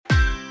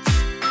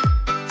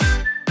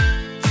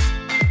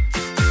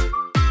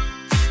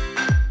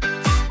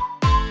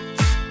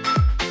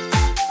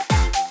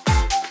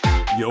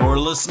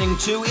listening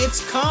to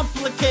It's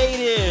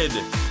Complicated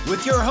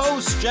with your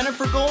hosts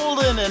Jennifer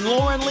Golden and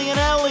Lauren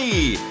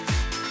Leonelli.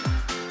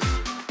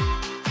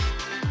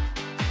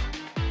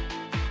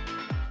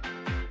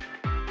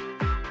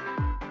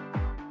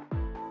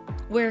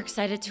 We're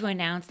excited to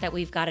announce that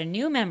we've got a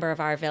new member of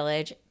our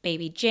village.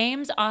 Baby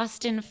James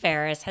Austin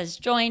Ferris has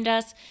joined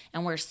us,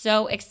 and we're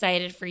so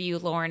excited for you,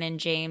 Lauren and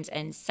James,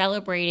 and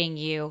celebrating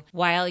you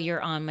while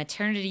you're on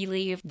maternity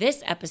leave.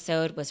 This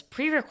episode was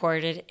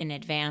pre-recorded in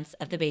advance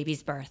of the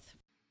baby's birth.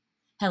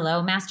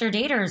 Hello, Master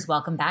Daters.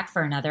 Welcome back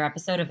for another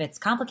episode of It's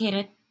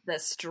Complicated. The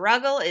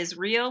struggle is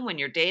real when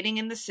you're dating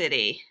in the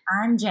city.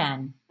 I'm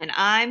Jen. And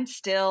I'm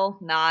still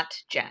not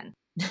Jen.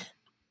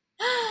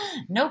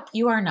 Nope,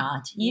 you are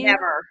not.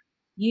 Never.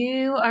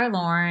 You are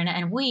Lauren,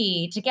 and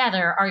we,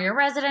 together, are your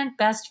resident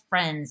best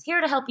friends, here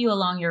to help you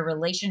along your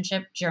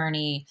relationship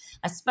journey,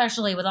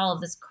 especially with all of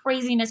this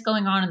craziness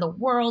going on in the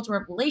world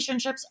where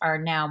relationships are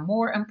now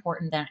more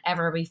important than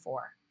ever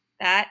before.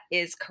 That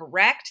is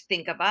correct.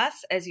 Think of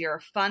us as your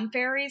fun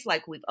fairies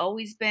like we've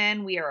always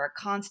been. We are a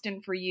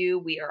constant for you.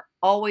 We are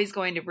always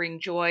going to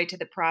bring joy to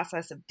the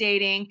process of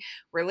dating,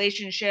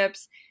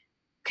 relationships,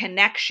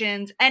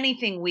 connections,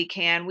 anything we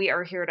can. We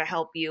are here to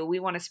help you. We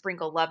want to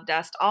sprinkle love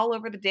dust all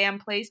over the damn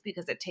place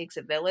because it takes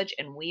a village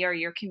and we are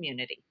your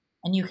community.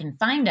 And you can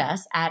find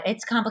us at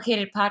It's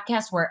Complicated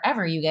Podcast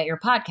wherever you get your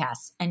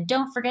podcasts. And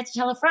don't forget to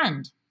tell a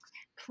friend.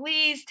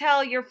 Please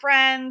tell your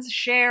friends,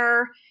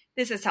 share.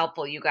 This is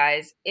helpful, you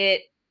guys.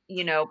 It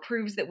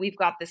proves that we've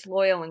got this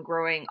loyal and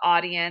growing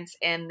audience,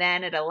 and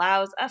then it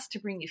allows us to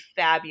bring you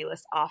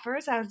fabulous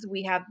offers as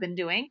we have been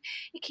doing.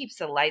 It keeps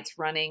the lights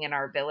running in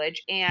our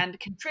village and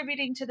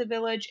contributing to the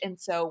village,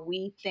 and so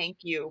we thank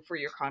you for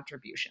your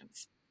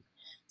contributions.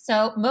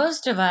 So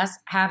most of us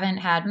haven't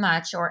had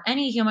much or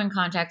any human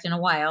contact in a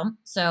while,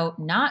 so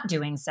not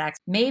doing sex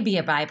may be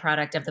a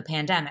byproduct of the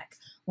pandemic.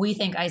 We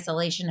think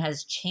isolation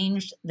has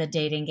changed the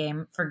dating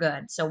game for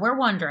good. So we're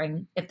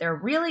wondering if there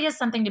really is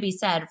something to be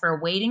said for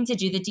waiting to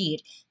do the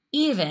deed,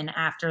 even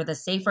after the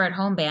safer at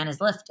home ban is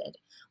lifted,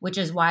 which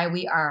is why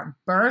we are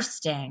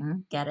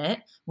bursting, get it,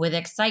 with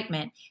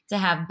excitement to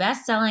have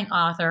best-selling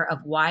author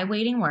of Why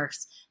Waiting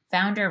Works,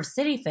 founder of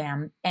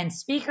CityFam, and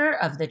speaker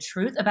of the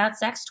Truth About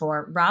Sex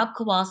tour, Rob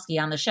Kowalski,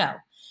 on the show.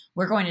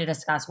 We're going to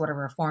discuss what a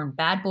reformed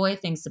bad boy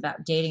thinks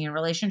about dating and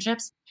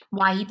relationships,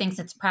 why he thinks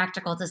it's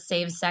practical to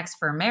save sex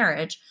for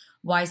marriage,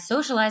 why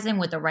socializing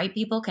with the right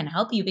people can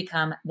help you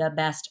become the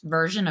best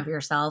version of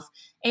yourself,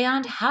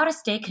 and how to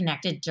stay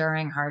connected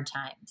during hard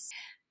times.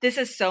 This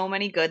is so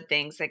many good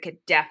things that could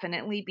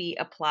definitely be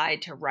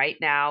applied to right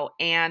now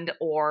and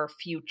or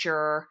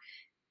future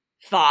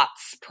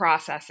thoughts,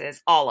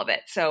 processes, all of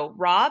it. So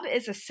Rob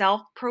is a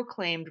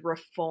self-proclaimed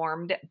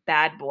reformed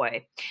bad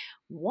boy.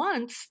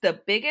 Once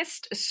the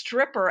biggest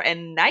stripper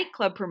and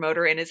nightclub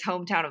promoter in his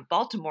hometown of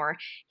Baltimore,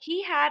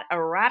 he had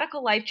a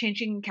radical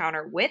life-changing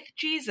encounter with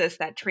Jesus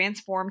that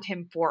transformed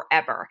him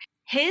forever.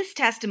 His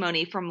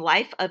testimony from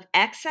life of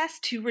excess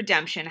to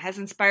redemption has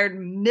inspired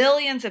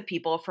millions of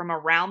people from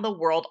around the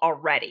world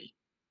already.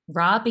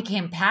 Rob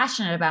became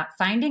passionate about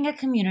finding a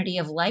community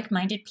of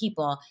like-minded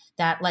people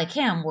that, like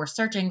him, were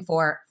searching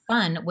for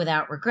fun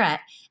without regret,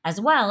 as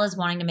well as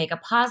wanting to make a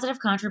positive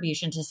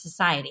contribution to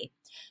society.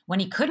 When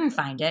he couldn't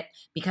find it,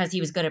 because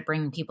he was good at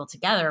bringing people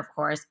together, of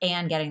course,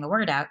 and getting the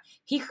word out,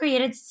 he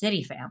created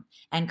CityFam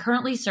and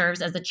currently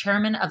serves as the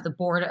chairman of the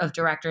board of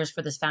directors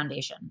for this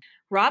foundation.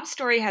 Rob's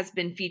story has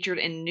been featured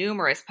in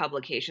numerous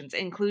publications,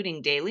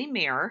 including Daily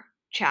Mirror,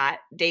 Chat,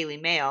 Daily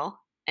Mail,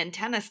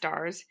 Antenna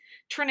Stars,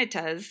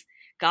 Trinitas,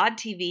 God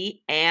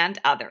TV, and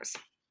others.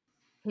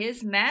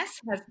 His mess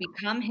has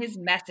become his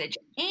message,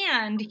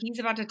 and he's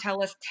about to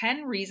tell us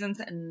 10 reasons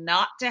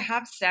not to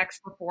have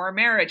sex before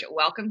marriage.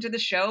 Welcome to the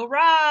show,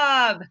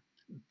 Rob.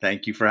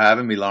 Thank you for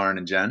having me, Lauren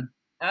and Jen.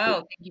 Oh,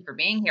 thank you for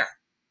being here.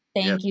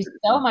 Thank you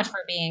so much for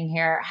being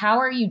here. How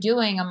are you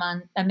doing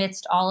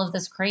amidst all of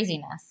this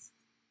craziness?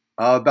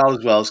 About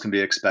as well as can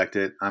be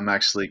expected. I'm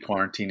actually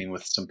quarantining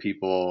with some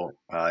people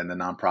in the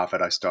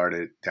nonprofit I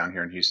started down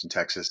here in Houston,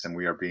 Texas, and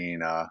we are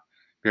being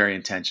very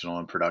intentional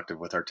and productive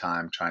with our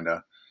time, trying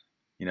to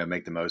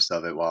make the most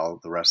of it while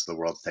the rest of the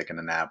world's taking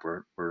a nap.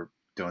 We're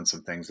doing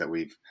some things that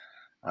we've,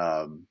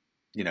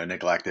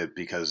 neglected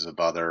because of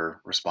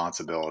other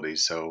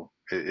responsibilities. So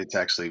it's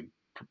actually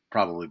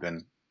probably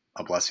been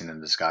a blessing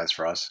in disguise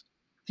for us.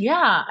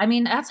 Yeah. I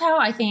mean, that's how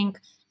I think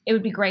it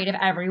would be great if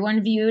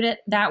everyone viewed it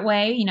that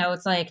way.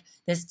 It's like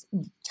this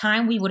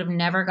time we would have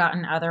never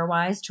gotten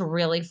otherwise to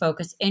really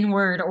focus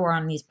inward or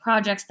on these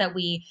projects that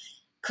we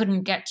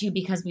couldn't get to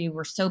because we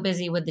were so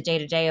busy with the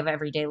day-to-day of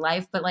everyday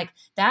life. But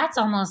that's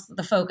almost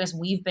the focus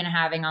we've been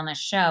having on this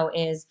show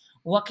is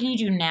what can you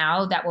do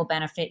now that will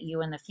benefit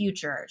you in the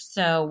future?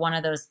 So one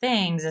of those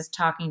things is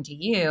talking to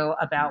you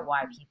about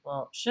why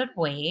people should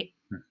wait,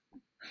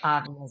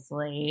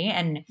 obviously.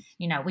 And,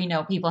 we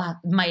know people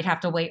might have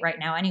to wait right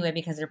now anyway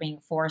because they're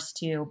being forced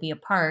to be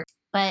apart.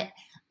 But,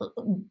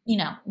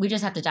 we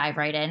just have to dive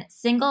right in.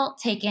 Single,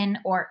 taken,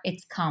 or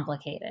it's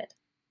complicated?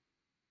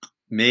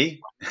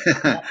 Me?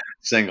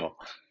 Single.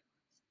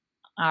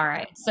 All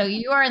right. So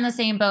you are in the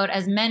same boat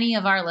as many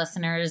of our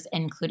listeners,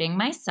 including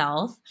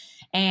myself.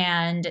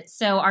 And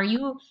so are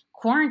you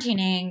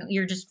quarantining?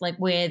 You're just like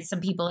with some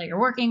people that you're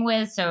working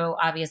with. So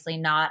obviously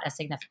not a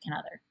significant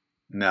other.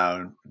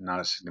 No, not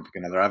a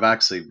significant other. I've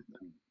actually,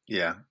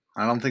 yeah,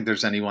 I don't think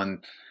there's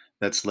anyone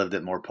that's lived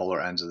at more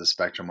polar ends of the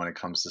spectrum when it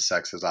comes to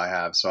sex as I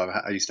have. So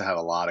I used to have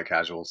a lot of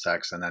casual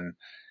sex, and then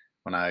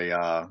when I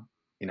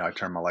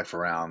turned my life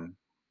around,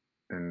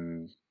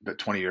 and but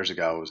 20 years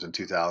ago, it was in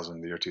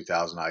 2000, the year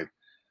 2000,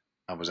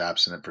 I was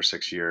abstinent for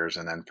 6 years.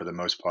 And then for the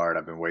most part,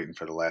 I've been waiting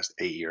for the last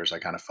 8 years. I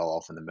kind of fell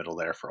off in the middle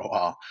there for a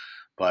while,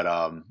 but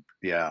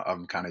yeah,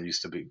 I'm kind of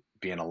used to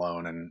being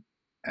alone,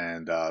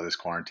 and this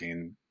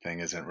quarantine thing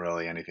isn't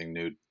really anything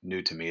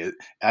new to me.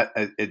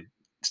 It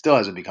still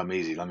hasn't become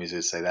easy. Let me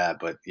just say that,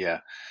 but yeah,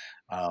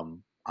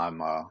 um, I'm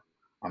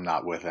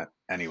not with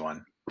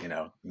anyone,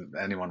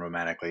 anyone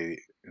romantically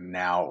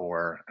now,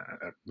 or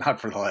not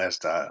for the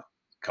last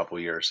couple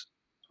years.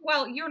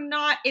 Well, you're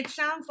not, it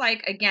sounds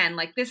like, again,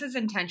 like this is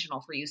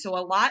intentional for you. So,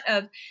 a lot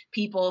of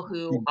people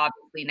who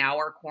obviously now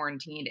are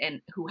quarantined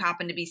and who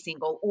happen to be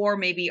single or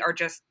maybe are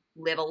just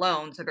live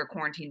alone, so they're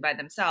quarantined by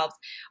themselves,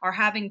 are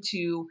having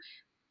to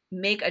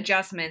make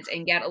adjustments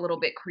and get a little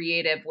bit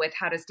creative with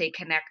how to stay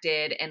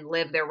connected and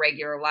live their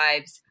regular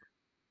lives,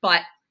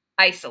 but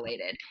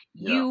isolated.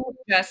 Yeah. You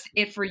just,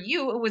 if for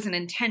you, it was an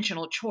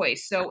intentional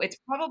choice. So it's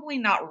probably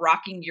not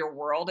rocking your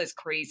world as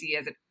crazy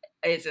as it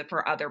is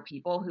for other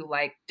people who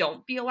like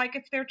don't feel like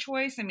it's their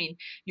choice. I mean,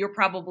 you're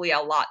probably a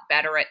lot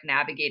better at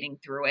navigating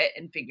through it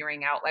and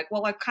figuring out like,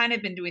 well, I've kind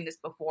of been doing this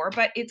before,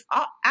 but it's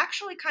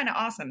actually kind of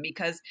awesome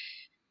because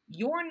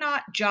you're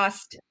not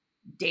just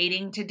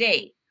dating to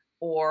date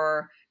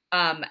or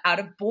out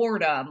of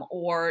boredom,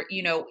 or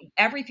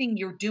everything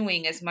you're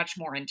doing is much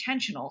more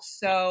intentional.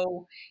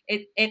 So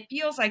it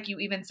feels like you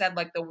even said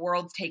like the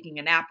world's taking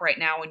a nap right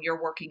now and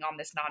you're working on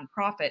this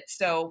nonprofit.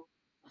 So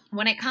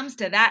when it comes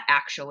to that,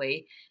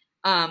 actually,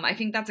 I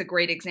think that's a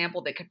great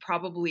example that could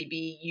probably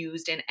be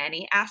used in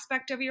any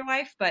aspect of your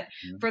life. But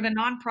for the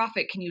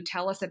nonprofit, can you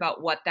tell us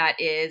about what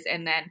that is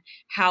and then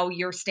how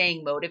you're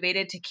staying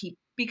motivated to keep,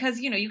 because,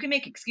 you can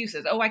make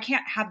excuses. Oh, I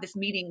can't have this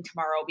meeting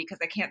tomorrow because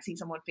I can't see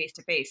someone face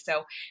to face.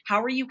 So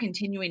how are you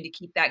continuing to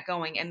keep that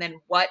going? And then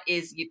what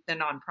is the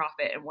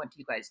nonprofit and what do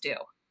you guys do?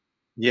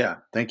 Yeah,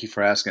 thank you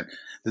for asking.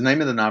 The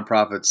name of the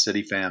nonprofit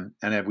City Fam,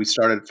 and we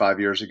started 5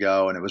 years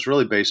ago, and it was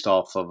really based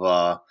off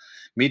of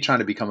me trying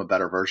to become a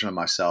better version of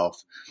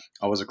myself.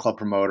 I was a club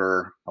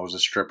promoter. I was a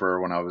stripper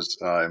when I was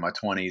in my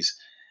 20s.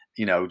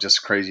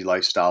 Just crazy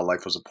lifestyle.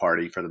 Life was a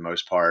party for the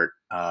most part.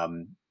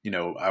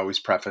 I always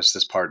preface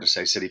this part to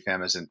say City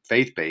Fam isn't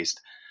faith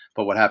based,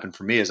 but what happened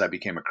for me is I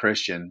became a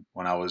Christian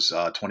when I was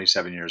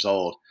 27 years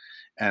old,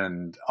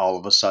 and all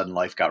of a sudden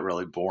life got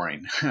really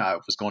boring. I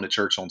was going to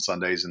church on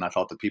Sundays, and I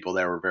thought the people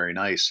there were very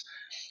nice,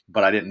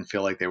 but I didn't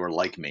feel like they were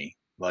like me.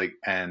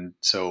 And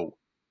so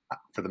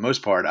for the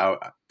most part,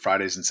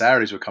 Fridays and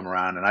Saturdays would come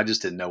around, and I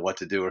just didn't know what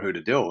to do or who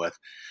to deal with.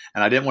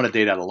 And I didn't want to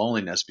date out of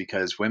loneliness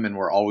because women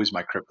were always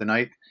my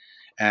kryptonite.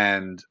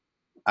 And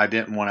I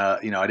didn't want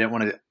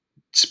to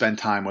spend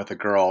time with a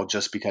girl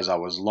just because I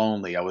was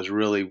lonely. I was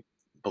really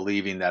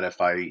believing that if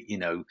I,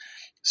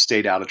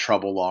 stayed out of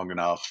trouble long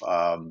enough,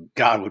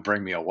 God would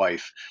bring me a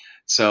wife.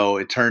 So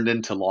it turned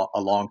into a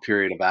long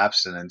period of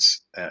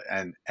abstinence,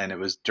 and it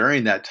was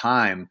during that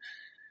time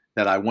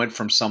that I went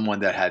from someone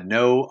that had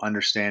no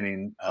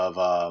understanding of,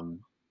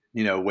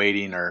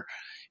 waiting, or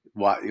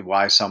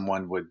why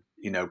someone would,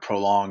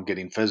 prolong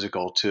getting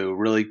physical, to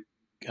really,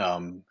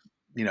 um,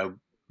 you know,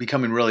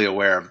 becoming really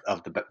aware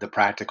of the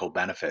practical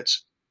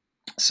benefits.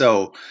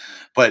 So,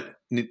 but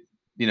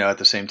at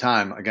the same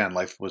time, again,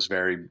 life was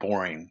very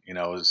boring.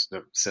 I was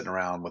sitting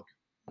around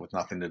with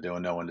nothing to do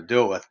and no one to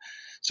do it with.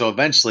 So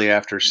eventually,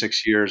 after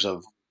 6 years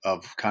of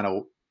kind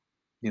of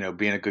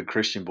being a good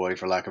Christian boy,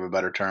 for lack of a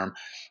better term,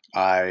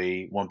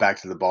 I went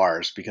back to the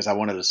bars because I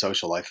wanted a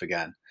social life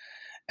again.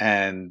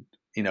 And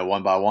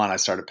one by one, I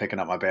started picking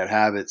up my bad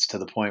habits to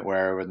the point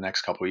where over the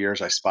next couple of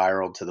years, I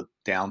spiraled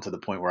down to the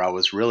point where I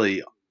was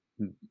really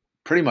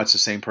pretty much the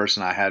same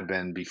person I had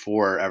been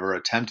before ever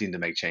attempting to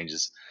make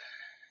changes.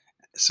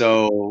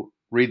 So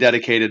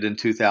rededicated in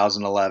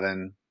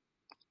 2011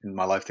 in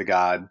my life to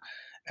God,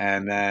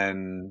 and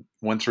then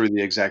went through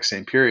the exact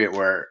same period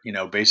where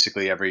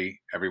basically every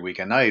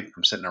weekend night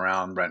I'm sitting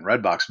around renting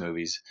Redbox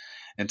movies,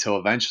 until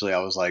eventually I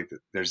was like,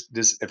 there's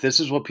this, if this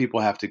is what people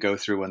have to go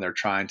through when they're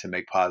trying to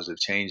make positive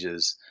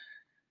changes,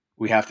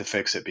 we have to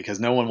fix it, because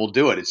no one will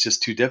do it. It's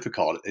just too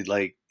difficult.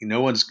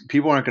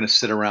 People aren't going to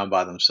sit around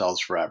by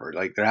themselves forever.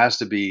 Like, there has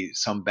to be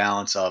some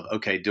balance of,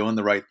 okay, doing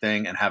the right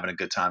thing and having a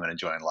good time and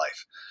enjoying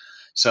life.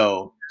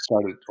 So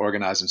started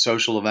organizing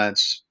social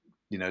events,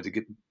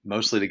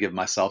 mostly to give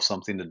myself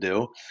something to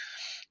do.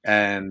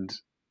 And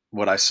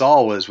what I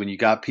saw was, when you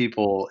got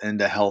people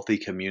into healthy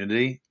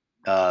community,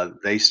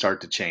 they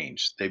start to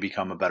change. They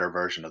become a better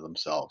version of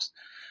themselves.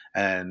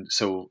 And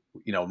so,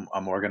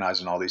 I'm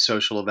organizing all these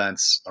social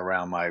events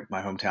around my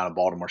hometown of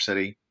Baltimore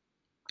City.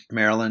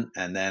 Maryland,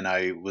 and then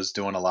I was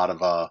doing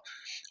I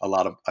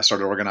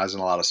started organizing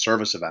a lot of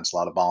service events, a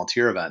lot of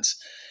volunteer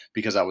events,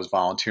 because I was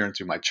volunteering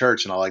through my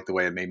church, and I liked the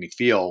way it made me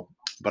feel.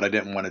 But I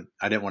didn't want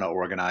to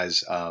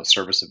organize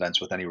service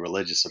events with any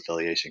religious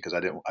affiliation, because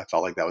I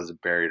felt like that was a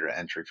barrier to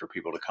entry for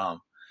people to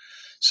come.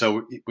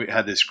 So we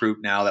had this group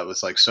now that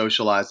was like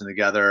socializing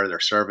together, they're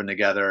serving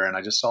together, and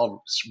I just saw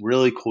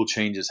really cool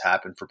changes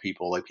happen for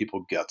people. Like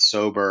people got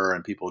sober,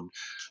 and people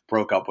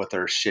broke up with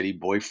their shitty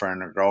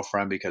boyfriend or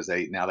girlfriend because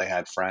they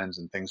had friends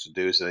and things to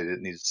do, so they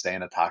didn't need to stay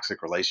in a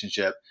toxic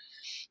relationship.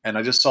 And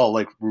I just saw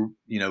like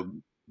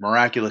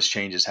miraculous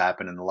changes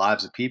happen in the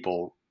lives of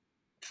people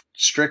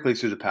strictly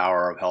through the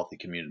power of healthy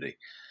community.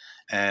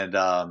 And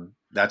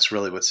that's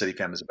really what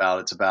CityFam is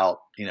about. It's about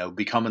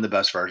becoming the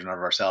best version of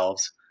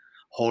ourselves,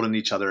 holding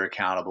each other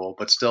accountable,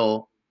 but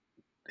still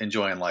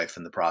enjoying life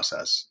in the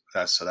process.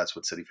 That's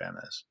what CityFam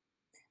is.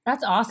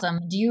 That's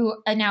awesome. Do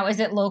you now,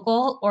 is it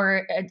local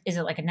or is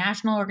it like a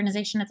national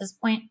organization at this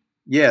point?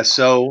 Yeah,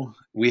 so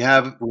we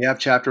have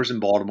chapters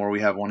in Baltimore.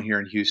 We have one here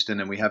in Houston,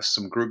 and we have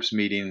some groups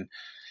meeting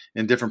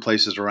in different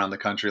places around the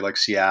country, like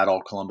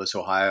Seattle, Columbus,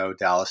 Ohio,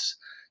 Dallas,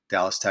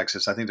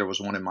 Texas. I think there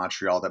was one in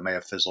Montreal that may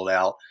have fizzled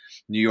out.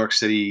 New York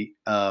City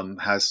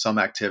has some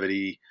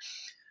activity.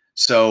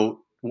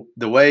 So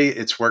the way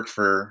it's worked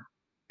for,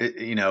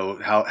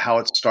 how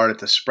it started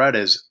to spread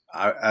is,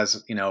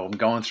 I'm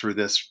going through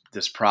this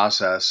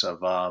process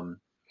of,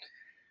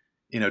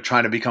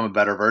 trying to become a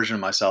better version of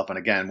myself. And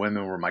again,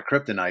 women were my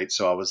kryptonite.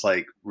 So I was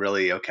like,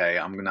 really, okay,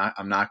 I'm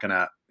not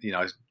gonna,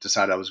 I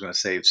decided I was going to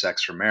save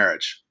sex for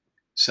marriage.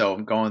 So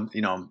I'm going,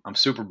 I'm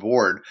super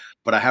bored,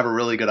 but I have a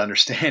really good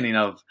understanding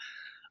of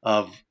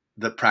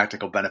the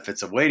practical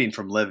benefits of waiting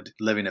from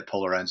living at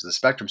polar ends of the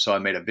spectrum. So I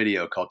made a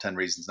video called 10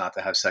 Reasons Not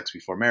to Have Sex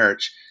Before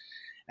Marriage,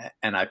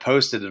 and I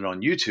posted it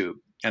on YouTube.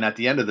 And at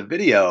the end of the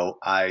video,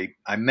 I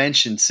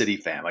mentioned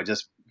CityFam. I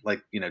just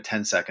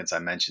 10 seconds, I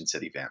mentioned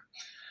CityFam.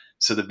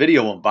 So the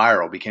video went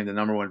viral, became the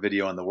number one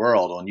video in the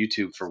world on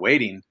YouTube for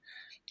waiting.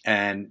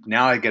 And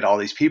now I get all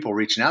these people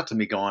reaching out to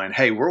me going,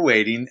 hey, we're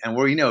waiting, and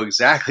we know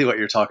exactly what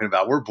you're talking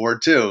about. We're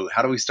bored too.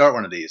 How do we start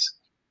one of these?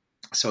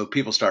 So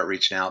people start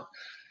reaching out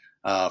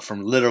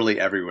from literally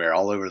everywhere,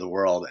 all over the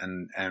world.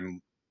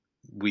 And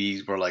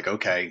we were like,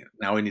 okay,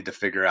 now we need to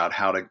figure out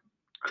how to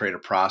create a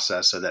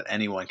process so that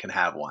anyone can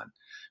have one.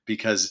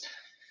 Because,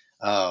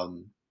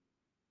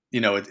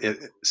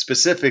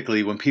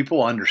 specifically when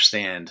people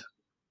understand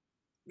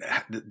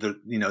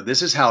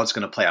this is how it's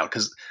going to play out.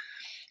 Because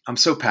I'm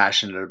so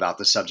passionate about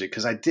the subject,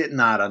 because I did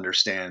not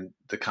understand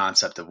the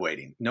concept of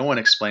waiting. No one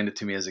explained it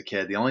to me as a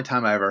kid. The only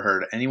time I ever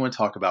heard anyone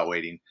talk about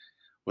waiting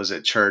was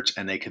at church,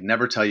 and they could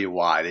never tell you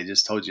why. They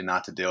just told you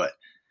not to do it.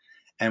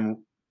 And,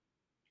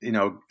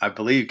 I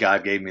believe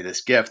God gave me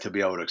this gift to be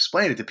able to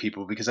explain it to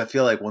people, because I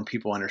feel like when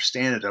people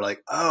understand it, they're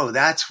like, oh,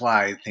 that's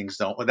why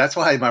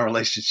my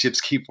relationships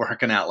keep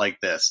working out like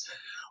this.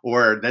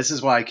 Or this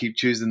is why I keep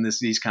choosing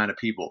these kind of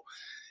people.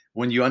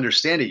 When you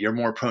understand it, you're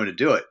more prone to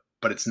do it,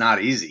 but it's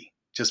not easy.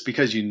 Just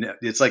because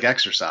it's like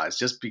exercise.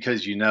 Just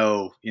because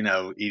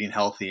eating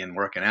healthy and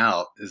working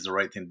out is the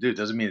right thing to do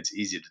doesn't mean it's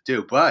easy to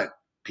do, but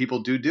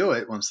people do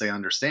it once they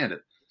understand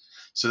it.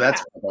 So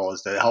that's my goal,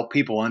 is to help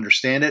people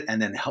understand it,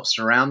 and then help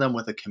surround them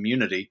with a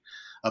community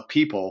of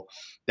people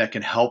that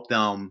can help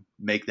them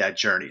make that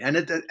journey. And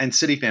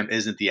CityFam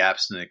isn't the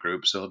abstinent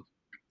group. So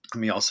let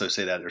me also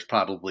say that there's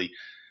probably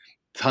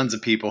tons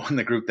of people in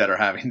the group that are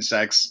having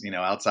sex,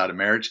 outside of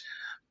marriage,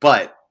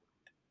 but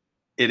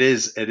it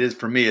is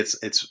for me, it's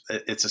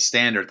a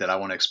standard that I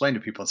want to explain to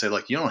people and say,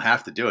 look, you don't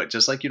have to do it.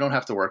 Just like you don't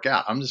have to work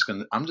out. I'm just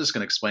going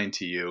to explain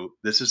to you,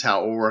 this is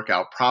how it will work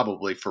out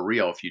probably for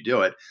real if you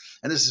do it.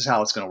 And this is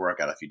how it's going to work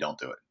out if you don't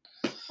do it.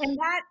 And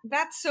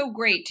that's so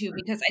great too,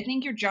 because I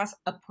think you're just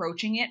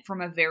approaching it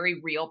from a very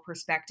real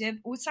perspective.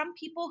 With some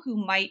people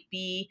who might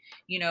be,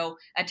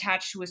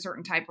 attached to a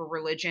certain type of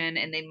religion,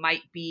 and they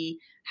might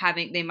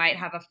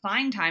have a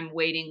fine time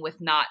waiting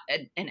with not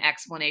an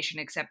explanation,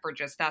 except for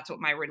just, that's what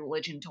my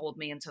religion told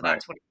me, and so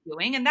that's what I'm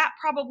doing. And that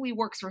probably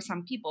works for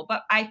some people.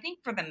 But I think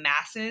for the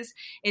masses,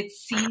 it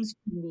seems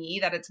to me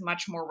that it's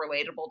much more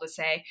relatable to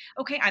say,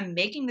 okay, I'm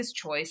making this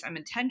choice, I'm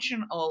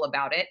intentional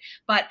about it,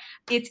 but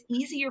it's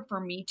easier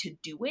for me to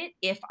do it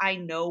if I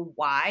know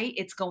why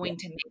it's going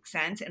to make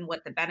sense and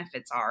what the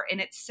benefits are. And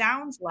it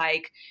sounds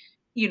like,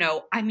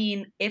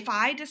 if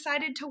I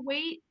decided to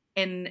wait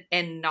and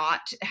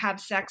not have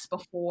sex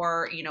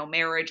before,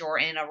 marriage or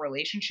in a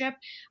relationship,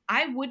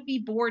 I would be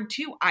bored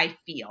too. I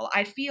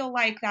feel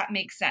like that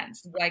makes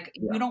sense. Like,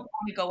 you don't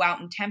want to go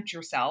out and tempt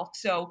yourself.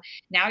 So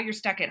now you're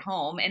stuck at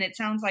home, and it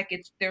sounds like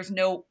there's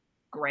no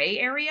gray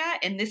area,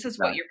 and this is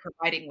what you're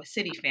providing with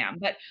CityFam.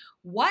 But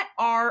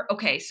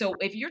so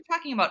if you're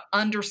talking about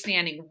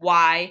understanding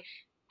why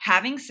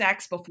having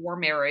sex before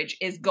marriage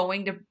is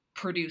going to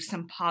produce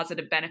some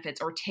positive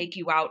benefits or take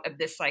you out of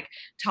this like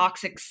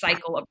toxic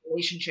cycle of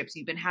relationships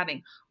you've been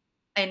having,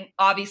 and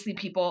obviously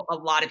a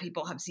lot of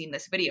people have seen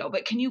this video,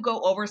 but can you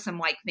go over some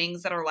like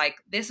things that are like,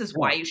 this is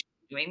why you should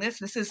be doing this?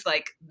 This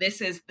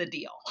is the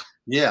deal.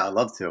 Yeah, I'd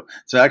love to.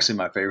 It's actually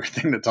my favorite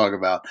thing to talk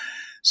about.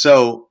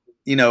 So,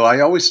 I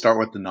always start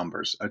with the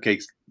numbers. Okay.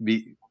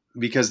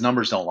 Because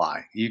numbers don't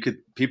lie.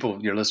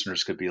 Your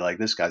listeners could be like,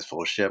 this guy's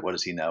full of shit. What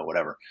does he know?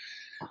 Whatever.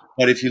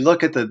 But if you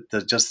look at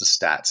just the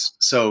stats,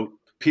 so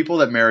people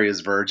that marry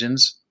as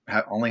virgins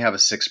only have a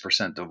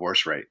 6%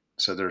 divorce rate.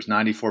 So there's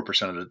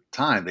 94% of the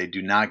time they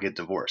do not get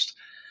divorced.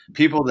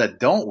 People that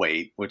don't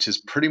wait, which is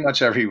pretty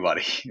much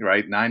everybody,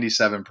 right?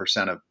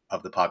 97%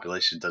 of the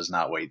population does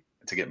not wait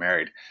to get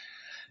married,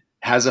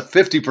 has a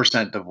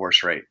 50%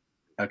 divorce rate.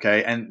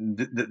 Okay.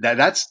 And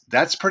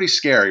that's pretty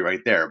scary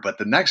right there. But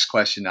the next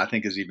question I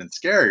think is even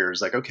scarier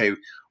is like, okay,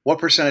 what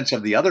percentage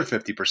of the other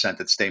 50%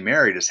 that stay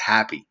married is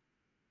happy?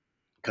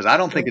 Because I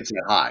don't think it's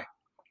that high.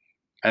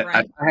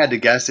 Right. I had to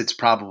guess it's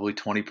probably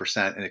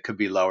 20%, and it could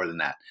be lower than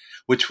that,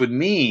 which would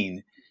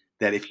mean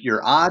that if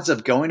your odds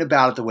of going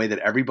about it the way that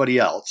everybody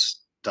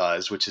else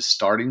does, which is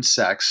starting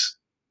sex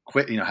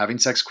quick, having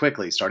sex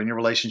quickly, starting your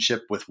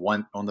relationship with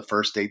one on the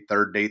first date,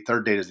 third date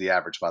is the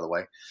average, by the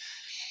way,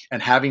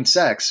 and having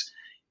sex,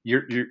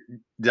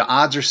 the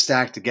odds are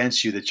stacked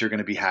against you that you're going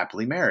to be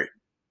happily married.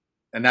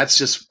 And that's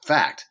just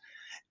fact.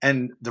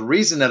 And the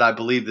reason that I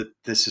believe that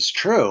this is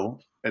true,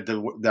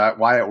 that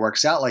why it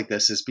works out like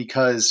this, is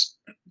because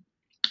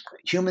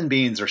human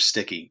beings are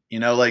sticky.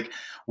 Like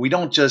we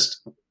don't just.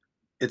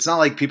 It's not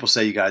like people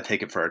say you got to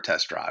take it for a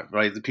test drive,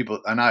 right? The people,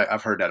 and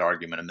I've heard that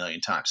argument a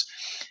million times.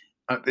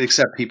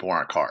 Except people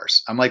aren't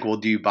cars. I'm like, well,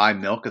 do you buy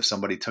milk if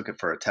somebody took it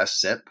for a test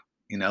sip?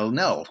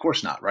 No, of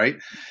course not, right?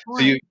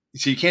 Right.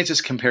 So you can't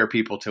just compare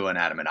people to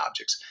inanimate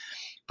objects.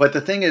 But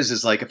the thing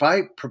is like if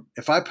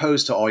I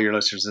posed to all your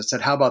listeners and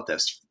said, how about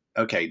this?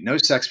 Okay, no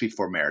sex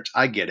before marriage.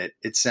 I get it.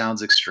 It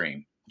sounds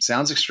extreme. It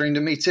sounds extreme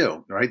to me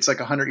too, right? It's like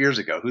 100 years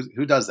ago.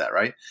 Who does that,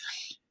 right?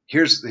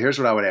 Here's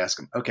what I would ask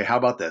them. Okay, how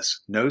about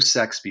this? No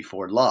sex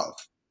before love.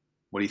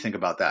 What do you think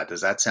about that?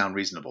 Does that sound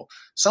reasonable?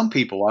 Some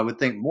people, I would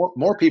think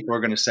more people are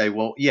going to say,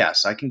 well,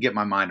 yes, I can get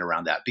my mind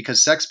around that,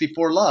 because sex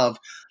before love,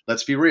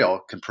 let's be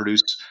real, can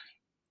produce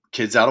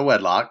kids out of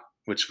wedlock,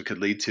 which could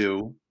lead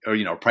to,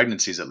 or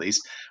pregnancies at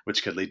least,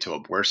 which could lead to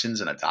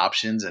abortions and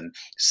adoptions and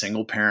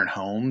single parent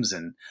homes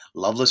and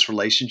loveless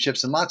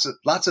relationships and lots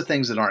of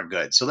things that aren't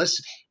good. So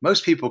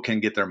most people can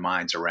get their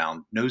minds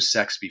around no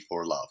sex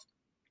before love.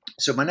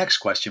 So my next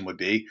question would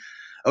be,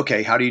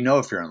 okay, how do you know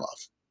if you're in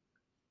love?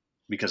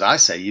 Because I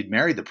say you'd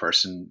marry the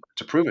person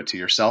to prove it to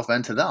yourself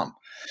and to them.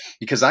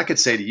 Because I could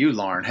say to you,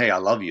 Lauren, hey, I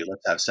love you.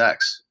 Let's have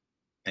sex.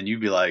 And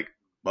you'd be like,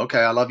 okay,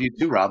 I love you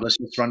too, Rob. Let's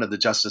just run to the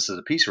justice of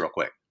the peace real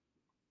quick.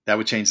 That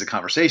would change the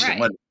conversation.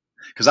 Right.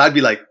 Because I'd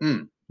be like,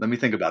 let me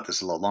think about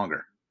this a little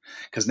longer.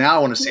 Because now I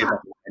want to see if I'm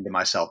lying to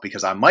myself,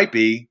 because I might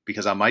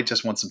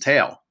just want some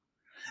tail.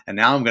 And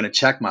now I'm going to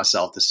check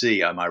myself to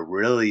see, am I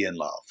really in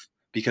love?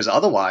 Because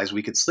otherwise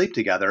we could sleep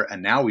together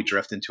and now we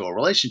drift into a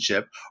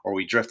relationship, or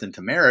we drift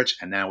into marriage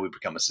and now we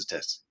become a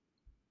statistic.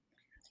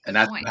 And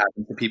that's what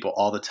happens to people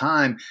all the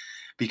time,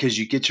 because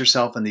you get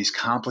yourself in these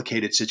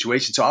complicated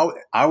situations. So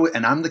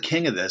and I'm the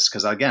king of this,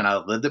 because again,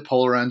 I've lived at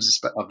polar ends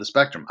of the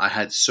spectrum. I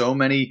had so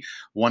many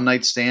one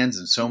night stands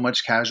and so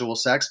much casual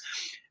sex.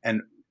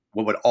 And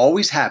what would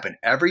always happen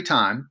every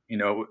time,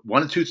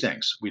 one of two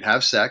things: we'd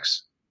have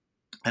sex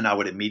and I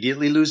would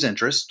immediately lose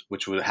interest,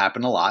 which would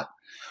happen a lot.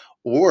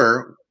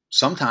 Or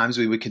sometimes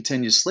we would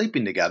continue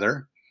sleeping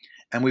together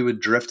and we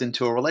would drift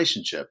into a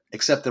relationship,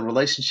 except the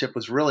relationship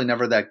was really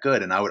never that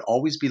good. And I would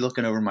always be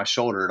looking over my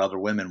shoulder at other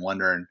women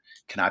wondering,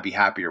 can I be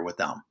happier with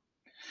them?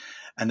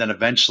 And then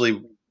eventually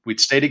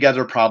we'd stay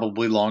together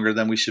probably longer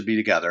than we should be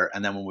together.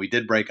 And then when we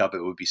did break up,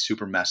 it would be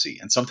super messy.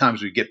 And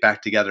sometimes we'd get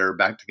back together.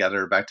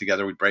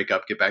 We'd break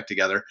up, get back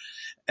together.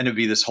 And it'd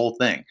be this whole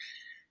thing.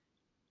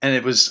 And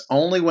it was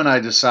only when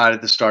I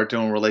decided to start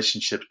doing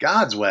relationships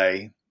God's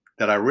way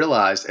that I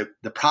realized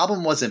the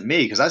problem wasn't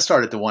me, because I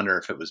started to wonder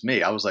if it was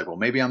me. I was like, well,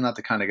 maybe I'm not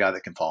the kind of guy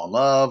that can fall in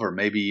love, or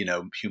maybe,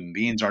 human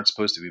beings aren't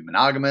supposed to be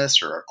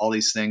monogamous, or all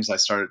these things I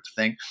started to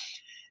think.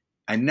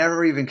 I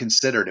never even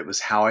considered it was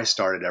how I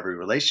started every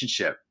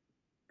relationship,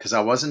 because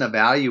I wasn't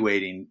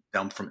evaluating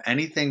them from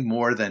anything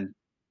more than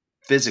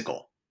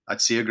physical.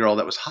 I'd see a girl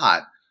that was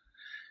hot,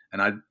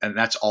 and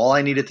that's all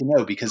I needed to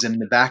know, because in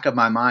the back of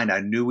my mind, I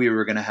knew we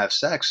were going to have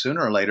sex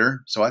sooner or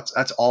later. So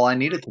that's all I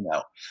needed to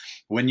know.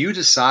 When you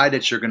decide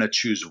that you're going to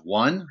choose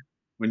one,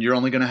 when you're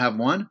only going to have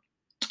one,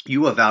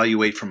 you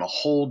evaluate from a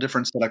whole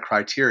different set of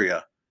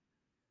criteria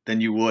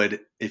than you would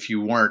if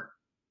you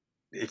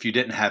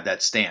didn't have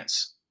that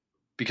stance.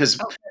 Because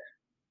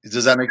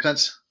Does that make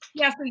sense?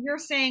 Yeah, so you're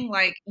saying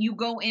like you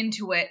go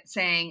into it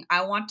saying,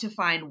 I want to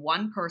find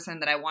one person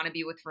that I want to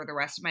be with for the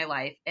rest of my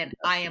life, and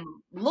I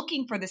am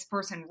looking for this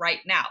person right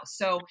now.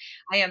 So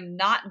I am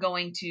not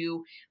going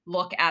to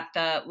look at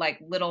the like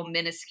little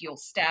minuscule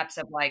steps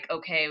of like,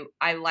 okay,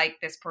 I like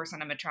this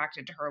person, I'm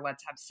attracted to her,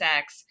 let's have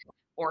sex,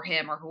 or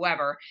him or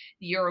whoever.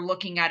 You're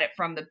looking at it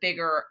from the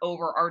bigger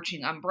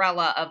overarching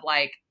umbrella of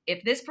like,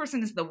 if this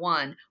person is the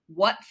one,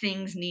 what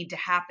things need to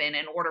happen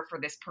in order for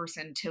this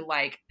person to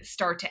like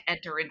start to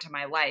enter into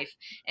my life?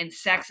 And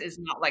sex is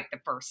not like the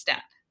first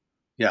step.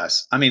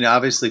 Yes. I mean,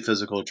 obviously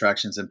physical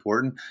attraction is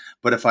important,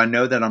 but if I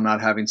know that I'm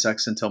not having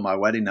sex until my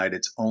wedding night,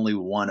 it's only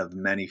one of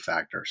many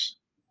factors.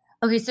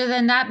 Okay, so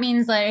then that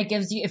means like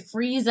it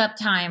frees up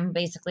time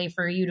basically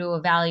for you to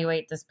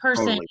evaluate this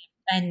person Totally.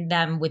 and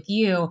them with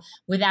you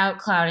without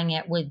clouding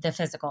it with the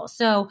physical.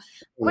 So,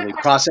 quick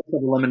Totally. Process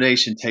of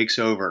elimination takes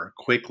over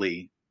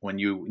quickly when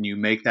you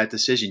make that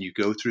decision. You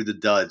go through the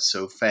duds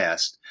so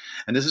fast.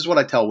 And this is what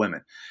I tell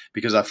women,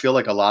 because I feel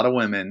like a lot of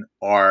women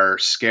are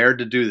scared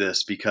to do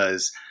this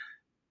because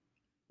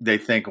they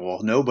think,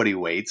 well, nobody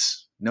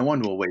waits. No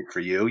one will wait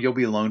for you. You'll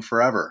be alone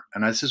forever.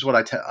 And this is what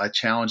I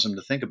challenge them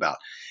to think about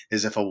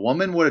is if a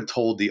woman would have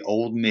told the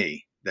old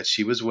me that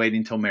she was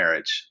waiting till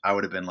marriage, I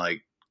would have been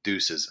like,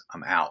 deuces,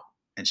 I'm out.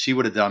 And she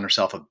would have done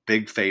herself a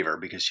big favor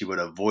because she would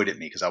have avoided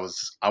me because I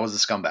was a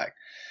scumbag.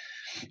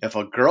 If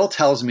a girl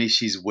tells me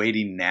she's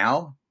waiting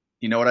now,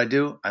 you know what I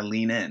do? I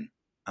lean in.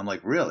 I'm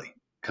like, really?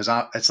 Because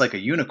it's like a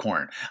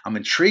unicorn. I'm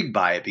intrigued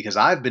by it because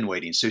I've been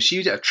waiting. So she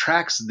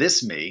attracts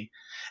this me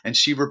and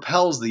she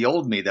repels the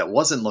old me that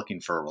wasn't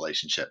looking for a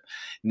relationship.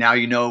 Now,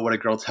 you know what a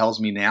girl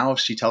tells me now, if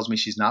she tells me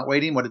she's not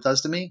waiting, what it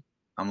does to me?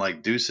 I'm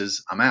like,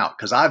 deuces, I'm out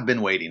because I've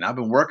been waiting. I've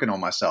been working on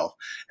myself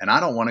and I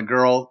don't want a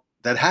girl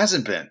that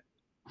hasn't been.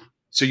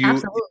 So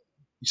absolutely.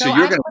 so So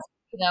you're I'm going with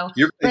you, though,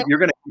 you're but you're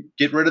going to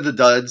get rid of the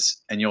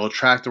duds and you'll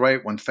attract the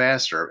right one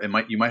faster.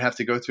 You might have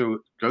to go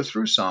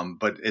through some,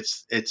 but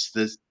it's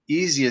the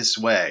easiest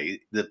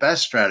way, the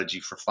best strategy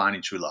for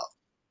finding true love.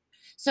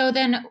 so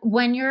then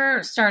when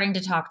you're starting to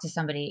talk to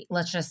somebody,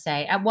 let's just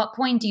say, at what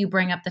point do you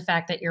bring up the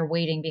fact that you're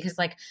waiting? Because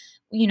like,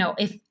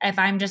 if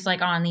I'm just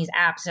like on these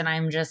apps and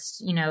I'm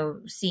just,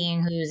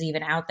 seeing who's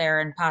even out there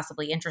and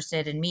possibly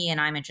interested in me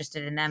and I'm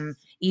interested in them,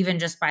 even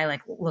just by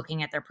like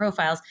looking at their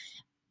profiles,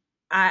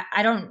 I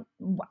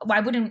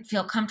wouldn't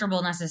feel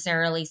comfortable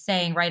necessarily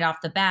saying right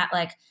off the bat,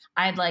 like,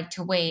 I'd like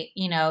to wait,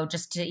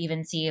 just to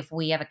even see if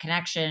we have a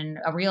connection,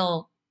 a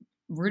real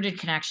rooted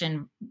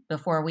connection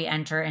before we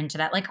enter into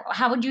that. Like,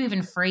 how would you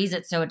even phrase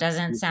it so it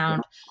doesn't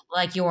sound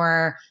like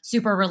you're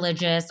super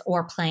religious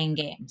or playing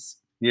games?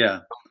 Yeah.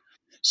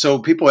 So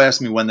people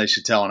ask me when they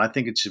should tell, and I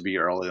think it should be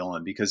early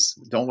on because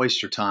don't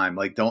waste your time.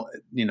 Like,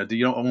 you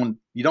don't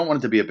want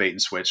it to be a bait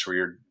and switch where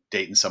you're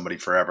dating somebody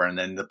forever and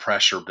then the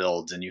pressure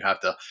builds and you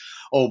have to,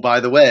 oh, by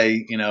the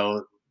way,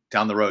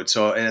 down the road.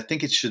 So, and I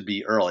think it should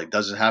be early.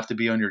 Does it have to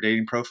be on your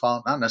dating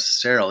profile? Not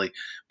necessarily,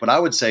 but I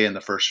would say in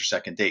the first or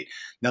second date.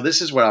 Now,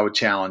 this is what I would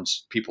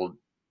challenge people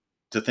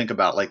to think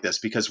about like this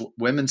because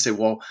women say,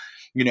 well,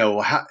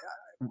 how,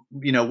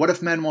 what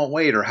if men won't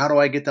wait or how do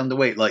I get them to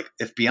wait? Like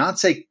if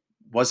Beyonce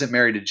wasn't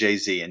married to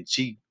Jay-Z and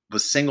she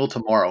was single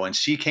tomorrow and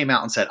she came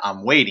out and said,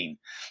 I'm waiting,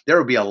 there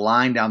would be a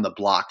line down the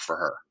block for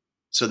her.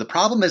 So the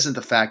problem isn't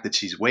the fact that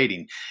she's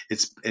waiting.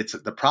 It's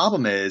the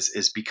problem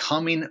is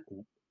becoming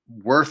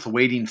worth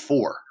waiting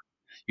for.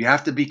 You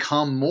have to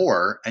become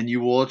more and you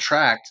will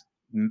attract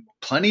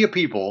plenty of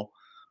people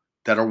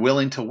that are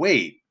willing to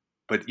wait,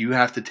 but you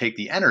have to take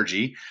the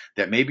energy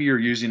that maybe you're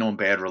using on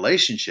bad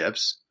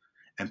relationships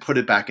and put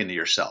it back into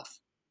yourself.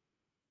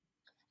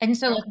 And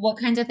so, like, what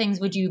kinds of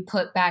things would you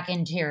put back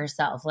into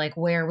yourself? Like,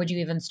 where would you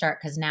even start?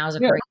 Because now is a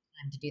Yeah, great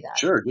time to do that.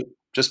 sure.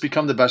 Just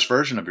become the best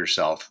version of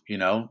yourself,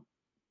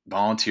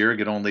 volunteer,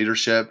 get on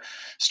leadership,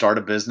 start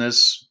a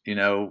business,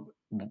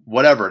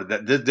 whatever.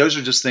 Those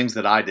are just things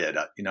that I did.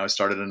 I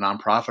started a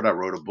nonprofit. I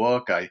wrote a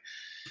book. I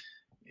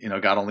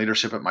got on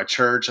leadership at my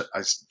church.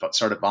 I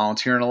started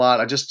volunteering a lot.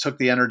 I just took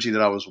the energy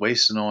that I was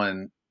wasting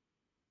on,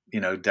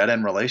 dead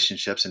end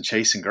relationships and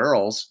chasing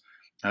girls.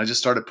 And I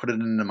just started putting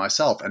it into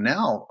myself. And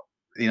now,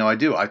 I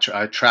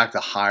attract a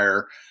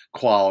higher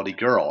quality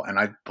girl. And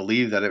I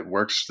believe that it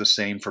works the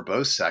same for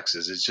both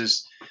sexes. It's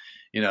just,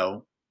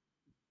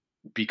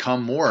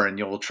 become more and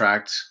you'll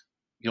attract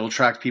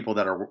people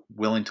that are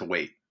willing to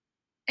wait.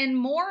 And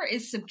more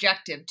is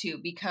subjective too,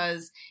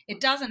 because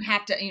it doesn't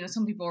have to,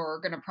 some people are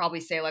going to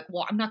probably say like,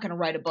 well, I'm not going to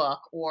write a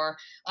book or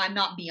I'm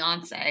not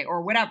Beyonce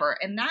or whatever.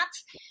 And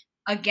that's,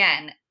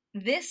 again,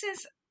 this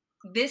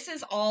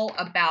is all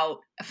about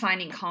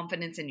finding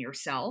confidence in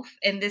yourself.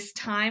 And this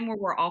time where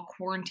we're all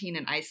quarantined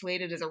and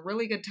isolated is a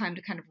really good time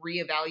to kind of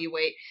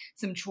reevaluate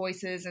some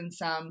choices and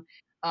some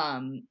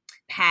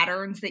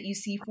patterns that you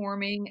see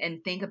forming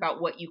and think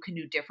about what you can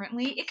do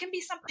differently. It can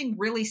be something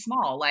really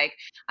small, like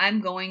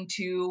I'm going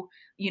to,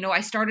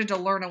 I started to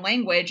learn a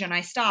language and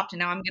I stopped and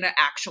now I'm going to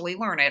actually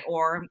learn it,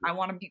 or I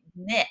want to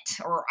knit,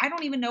 or I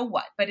don't even know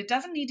what, but it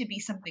doesn't need to be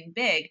something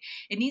big.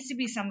 It needs to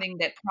be something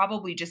that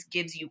probably just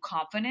gives you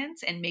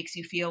confidence and makes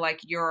you feel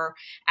like you're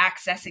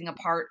accessing a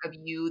part of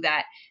you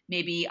that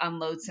maybe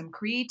unloads some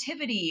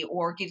creativity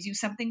or gives you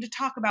something to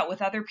talk about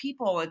with other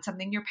people and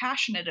something you're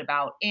passionate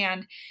about.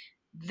 And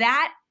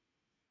that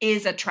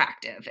is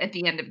attractive at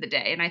the end of the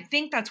day. And I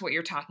think that's what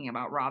you're talking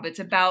about, Rob. It's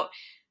about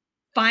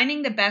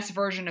finding the best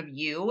version of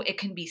you. It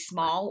can be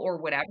small or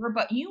whatever,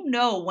 but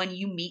when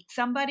you meet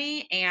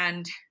somebody,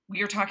 and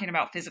you're talking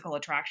about physical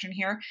attraction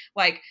here,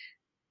 like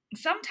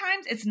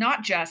sometimes it's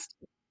not just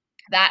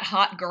that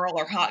hot girl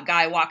or hot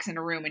guy walks in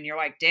a room and you're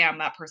like, damn,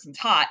 that person's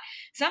hot.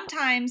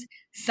 Sometimes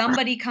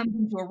somebody comes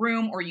into a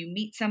room or you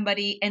meet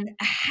somebody and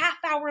a half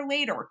hour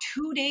later or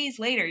 2 days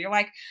later, you're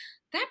like,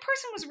 that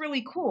person was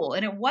really cool.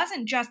 And it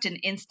wasn't just an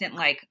instant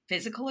like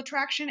physical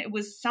attraction. It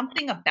was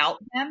something about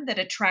them that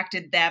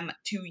attracted them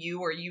to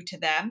you or you to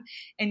them.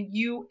 And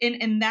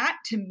and that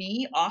to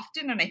me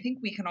often, and I think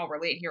we can all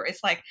relate here,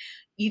 it's like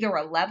either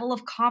a level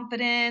of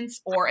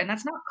confidence and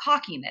that's not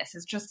cockiness.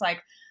 It's just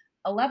like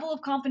a level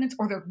of confidence,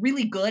 or they're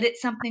really good at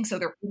something. So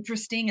they're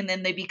interesting and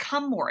then they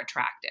become more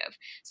attractive.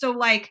 So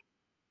like,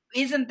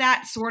 isn't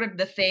that sort of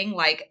the thing?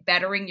 Like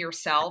bettering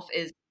yourself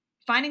is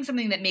finding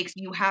something that makes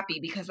you happy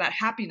because that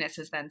happiness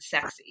is then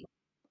sexy.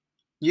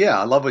 Yeah,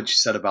 I love what you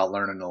said about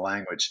learning the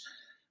language.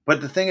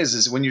 But the thing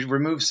is when you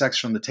remove sex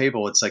from the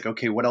table, it's like,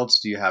 okay, what else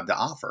do you have to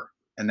offer?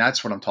 And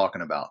that's what I'm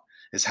talking about,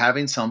 is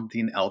having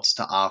something else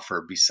to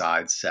offer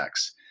besides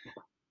sex.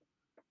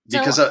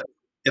 Because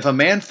if a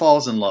man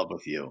falls in love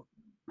with you,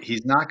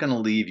 he's not going to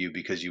leave you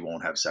because you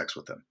won't have sex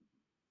with him.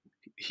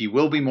 He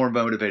will be more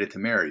motivated to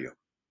marry you,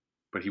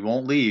 but he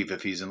won't leave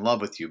if he's in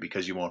love with you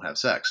because you won't have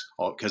sex.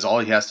 Because all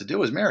he has to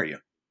do is marry you,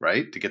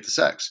 right, to get the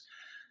sex.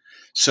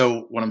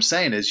 So what I'm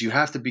saying is you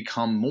have to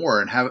become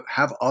more and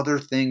have other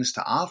things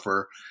to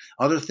offer,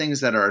 other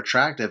things that are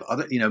attractive.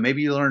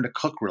 Maybe you learn to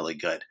cook really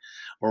good,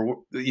 or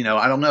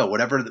I don't know,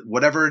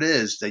 whatever it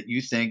is that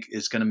you think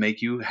is going to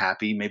make you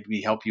happy,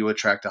 maybe help you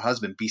attract a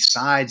husband.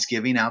 Besides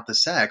giving out the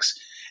sex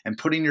and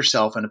putting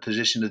yourself in a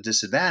position of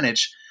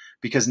disadvantage,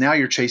 because now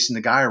you're chasing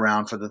the guy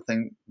around for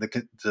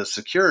the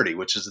security,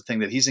 which is the thing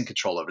that he's in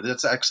control over.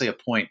 That's actually a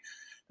point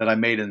that I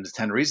made in the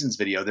 10 Reasons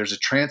video. There's a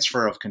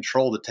transfer of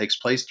control that takes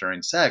place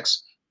during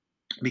sex,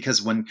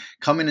 because when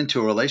coming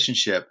into a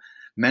relationship,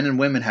 men and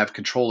women have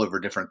control over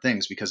different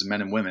things because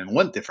men and women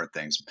want different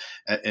things.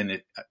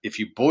 And if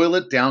you boil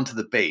it down to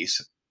the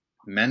base,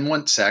 men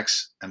want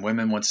sex and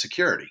women want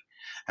security.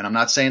 And I'm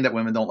not saying that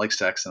women don't like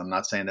sex, and I'm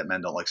not saying that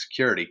men don't like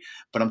security,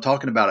 but I'm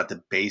talking about at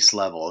the base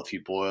level, if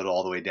you boil it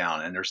all the way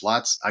down. And there's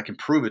lots, I can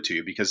prove it to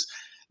you, because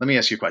let me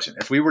ask you a question.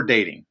 If we were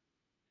dating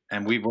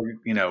and we were,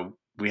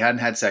 we hadn't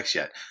had sex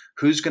yet,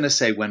 who's going to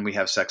say when we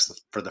have sex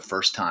for the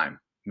first time?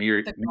 Me or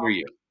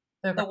you?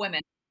 The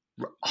women.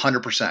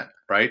 100%,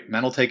 right?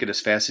 Men will take it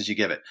as fast as you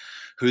give it.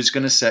 Who's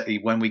going to say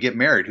when we get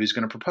married? Who's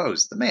going to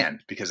propose? The man,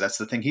 because that's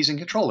the thing he's in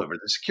control over,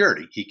 the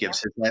security. He gives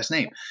his last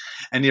name.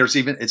 And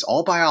it's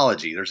all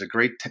biology. There's a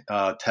great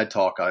TED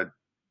talk I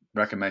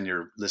recommend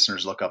your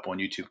listeners look up on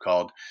YouTube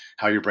called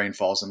How Your Brain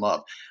Falls in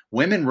Love.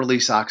 Women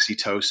release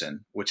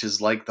oxytocin, which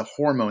is like the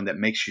hormone that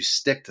makes you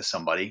stick to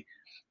somebody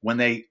when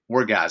they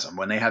orgasm,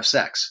 when they have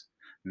sex.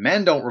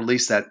 Men don't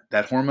release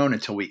that hormone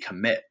until we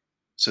commit.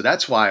 So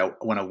that's why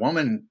when a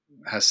woman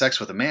has sex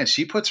with a man,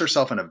 she puts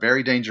herself in a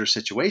very dangerous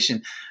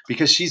situation,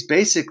 because she's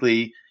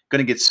basically going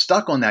to get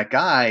stuck on that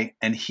guy,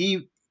 and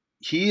he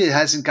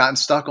hasn't gotten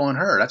stuck on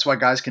her. That's why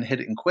guys can hit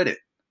it and quit it.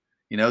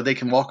 They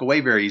can walk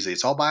away very easily.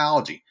 It's all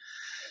biology.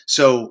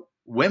 So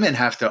women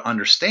have to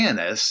understand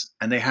this,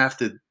 and they have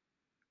to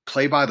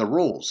play by the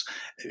rules.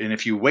 And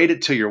if you wait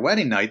it till your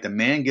wedding night, the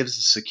man gives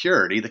the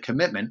security, the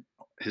commitment,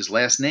 his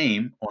last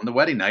name on the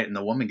wedding night, and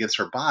the woman gives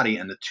her body,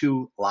 and the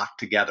two lock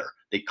together.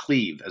 They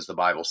cleave, as the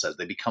Bible says.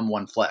 They become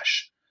one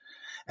flesh.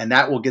 And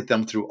that will get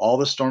them through all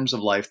the storms of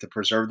life to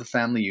preserve the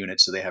family unit,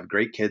 so they have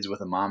great kids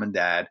with a mom and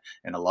dad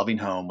and a loving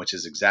home, which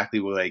is exactly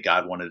the way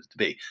God wanted it to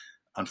be.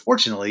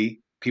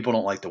 Unfortunately, people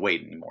don't like to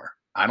wait anymore.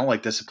 I don't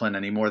like discipline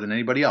any more than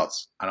anybody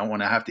else. I don't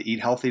want to have to eat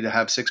healthy to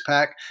have six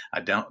pack. I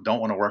don't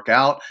want to work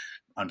out.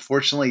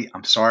 Unfortunately,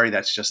 I'm sorry,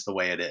 that's just the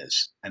way it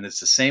is. And it's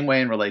the same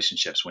way in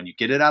relationships. When you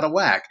get it out of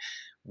whack,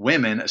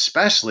 women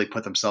especially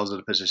put themselves in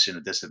a position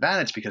of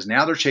disadvantage, because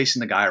now they're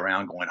chasing the guy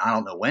around going, I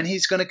don't know when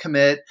he's going to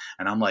commit.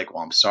 And I'm like,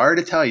 well, I'm sorry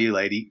to tell you,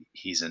 lady,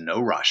 he's in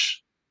no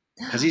rush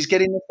because he's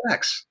getting the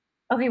sex.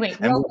 Okay, wait,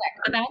 real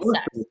quick about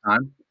sex.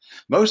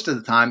 Most of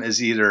the time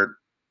is either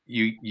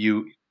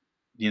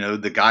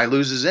the guy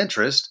loses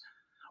interest,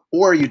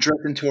 or you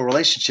drift into a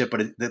relationship,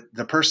 but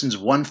the person's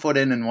 1 foot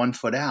in and 1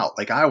 foot out,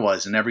 like I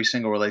was in every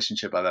single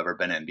relationship I've ever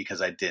been in, because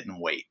I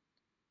didn't wait.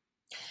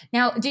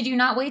 Now, did you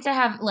not wait to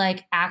have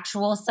like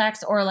actual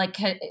sex, or like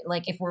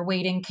if we're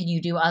waiting, can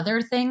you do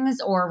other things,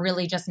 or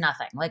really just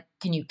nothing? Like,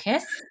 can you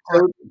kiss?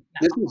 I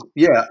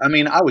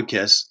would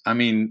kiss.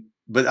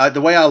 But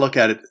the way I look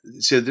at it,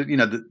 so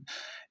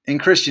in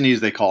Christianese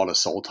they call it a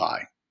soul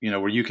tie.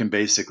 Where you can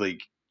basically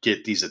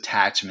get these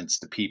attachments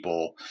to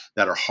people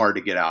that are hard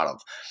to get out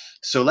of.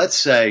 So let's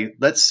say,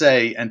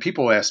 and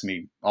people ask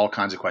me all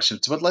kinds of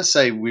questions, but let's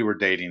say we were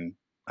dating.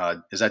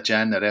 Is that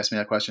Jen that asked me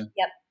that question?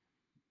 Yep.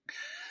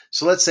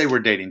 So let's say we're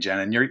dating, Jen,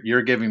 and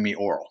you're giving me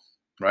oral,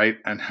 right?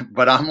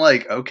 But I'm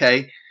like,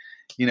 okay,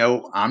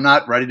 I'm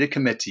not ready to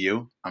commit to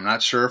you. I'm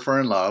not sure if we're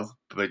in love,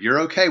 but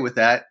you're okay with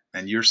that,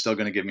 and you're still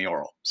going to give me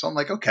oral. So I'm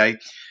like, okay.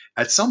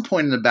 At some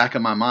point in the back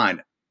of my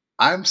mind,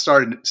 I'm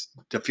starting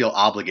to feel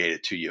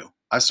obligated to you.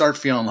 I start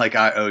feeling like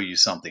I owe you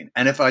something.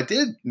 And if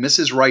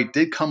Mrs. Right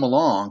did come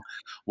along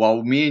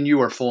while me and you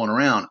are fooling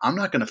around, I'm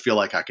not going to feel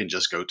like I can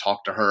just go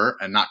talk to her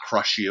and not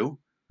crush you.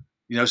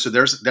 So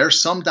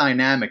there's some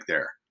dynamic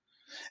there.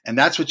 And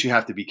that's what you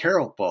have to be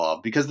careful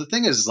of, because the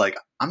thing is like,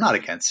 I'm not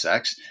against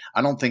sex.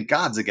 I don't think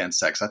God's against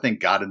sex. I think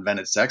God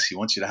invented sex. He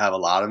wants you to have a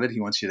lot of it. He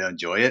wants you to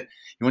enjoy it.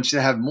 He wants you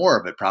to have more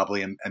of it,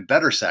 probably, and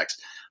better sex,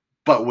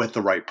 but with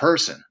the right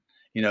person.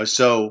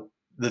 So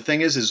the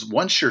thing is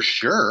once you're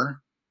sure,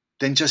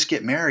 then just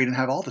get married and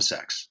have all the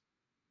sex.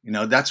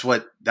 That's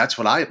what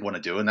I want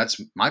to do. And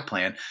that's my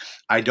plan.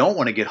 I don't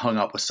want to get hung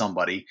up with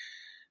somebody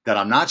that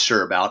I'm not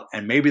sure about,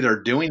 and maybe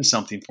they're doing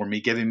something for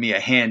me, giving me a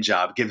hand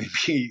job, giving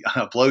me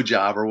a blow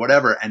job or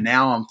whatever, and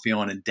now I'm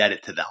feeling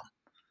indebted to them,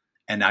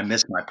 and I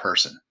miss my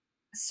person.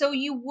 So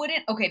you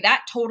wouldn't, okay,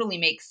 that totally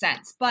makes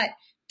sense. But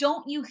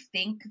don't you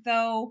think,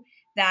 though,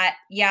 that,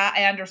 yeah,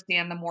 I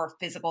understand the more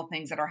physical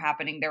things that are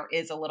happening, there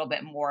is a little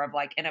bit more of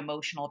like an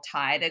emotional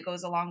tie that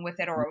goes along with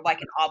it, or like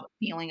an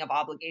feeling of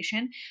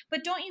obligation.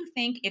 But don't you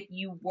think if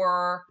you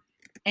were,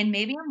 and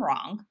maybe I'm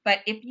wrong, but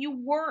if you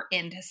were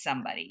into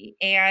somebody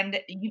and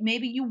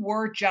maybe you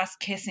were just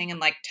kissing and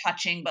like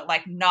touching, but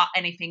like not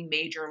anything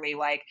majorly,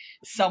 like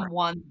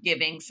someone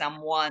giving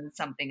someone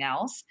something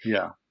else,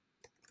 Yeah.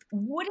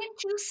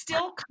 wouldn't you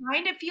still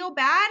kind of feel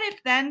bad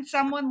if then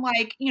someone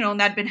like, and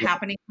that'd been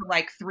happening for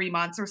like 3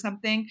 months or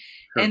something,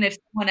 Sure. and if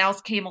someone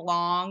else came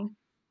along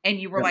and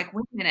you were Yeah. like,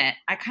 wait a minute,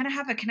 I kind of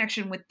have a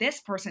connection with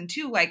this person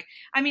too. Like,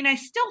 I mean, I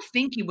still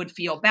think you would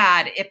feel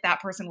bad if that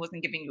person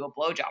wasn't giving you a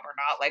blowjob or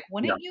not. Like,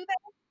 wouldn't you then?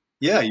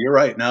 Yeah, you're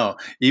right. No,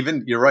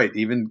 you're right.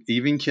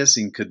 Even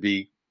kissing could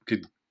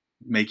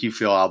make you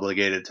feel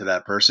obligated to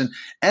that person.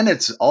 And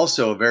it's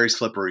also a very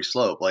slippery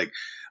slope. Like,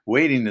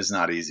 waiting is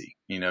not easy,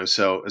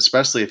 so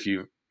especially if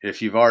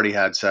you've already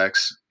had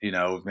sex,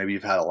 maybe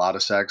you've had a lot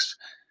of sex,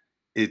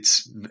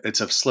 it's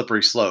a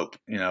slippery slope.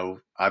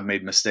 I've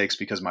made mistakes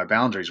because my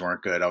boundaries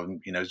weren't good. I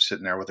was,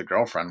 sitting there with a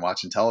girlfriend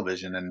watching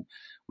television, and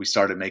we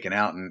started making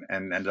out and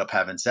ended up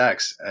having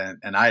sex.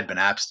 And I had been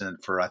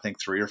abstinent for, I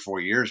think, 3 or 4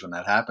 years when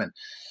that happened.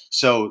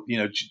 So,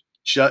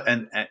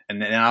 and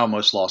I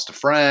almost lost a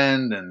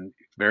friend, and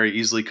very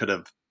easily could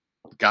have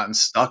gotten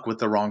stuck with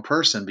the wrong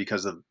person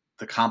because of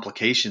the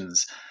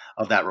complications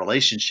of that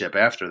relationship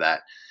after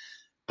that.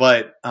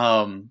 But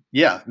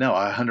yeah, no,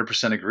 I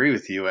 100% agree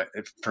with you.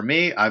 For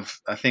me, I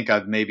think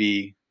I've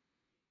maybe,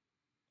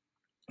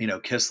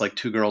 kissed like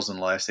 2 girls in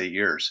the last 8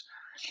 years,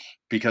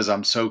 because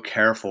I'm so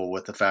careful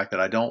with the fact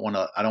that I don't want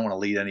to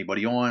lead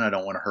anybody on. I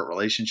don't want to hurt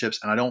relationships.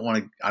 And I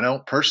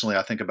don't personally,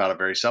 I think about it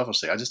very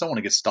selfishly. I just don't want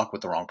to get stuck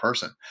with the wrong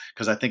person,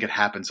 because I think it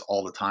happens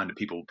all the time to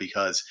people,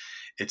 because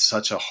it's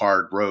such a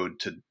hard road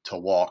to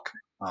walk,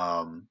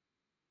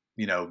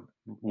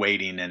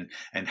 waiting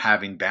and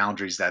having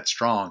boundaries that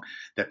strong,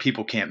 that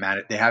people can't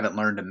manage. They haven't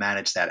learned to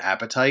manage that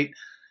appetite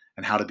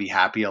and how to be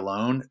happy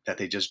alone, that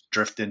they just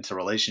drift into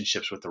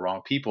relationships with the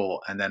wrong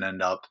people and then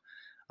end up,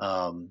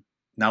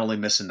 not only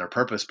missing their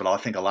purpose, but I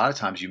think a lot of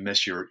times you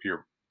miss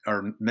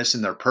or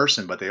missing their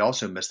person, but they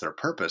also miss their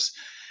purpose.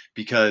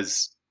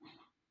 Because,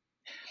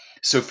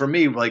 so for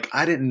me, like,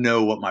 I didn't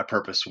know what my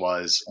purpose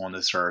was on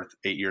this earth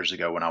 8 years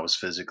ago when I was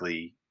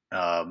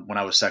when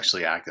I was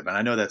sexually active. And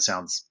I know that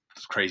sounds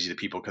crazy to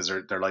people, because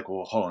they're like,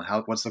 well, hold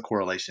on, what's the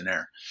correlation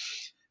there?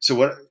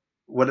 So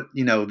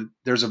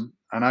there's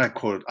and I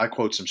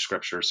quote some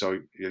scripture, so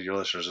your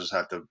listeners just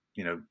have to,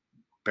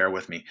 bear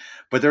with me.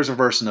 But there's a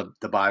verse in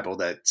the Bible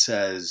that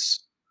says,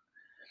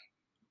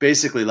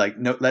 basically, like,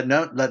 let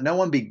no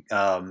one be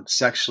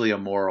sexually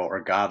immoral or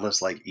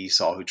godless like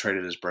Esau, who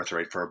traded his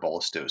birthright for a bowl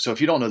of stew. So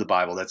if you don't know the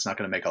Bible, that's not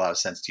going to make a lot of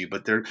sense to you.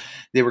 But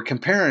they were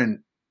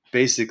comparing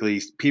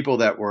basically people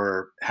that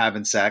were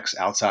having sex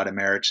outside of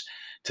marriage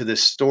to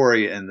this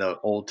story in the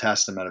Old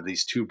Testament of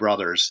these 2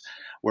 brothers,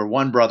 where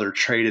one brother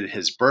traded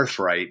his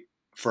birthright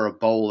for a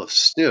bowl of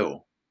stew.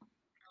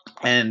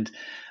 And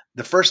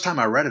the first time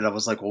I read it, I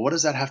was like, well, what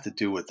does that have to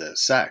do with the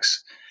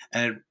sex?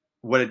 And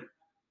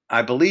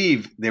I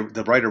believe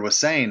the writer was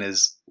saying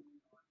is,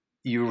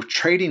 you're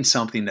trading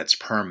something that's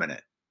permanent.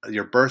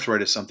 Your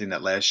birthright is something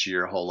that lasts you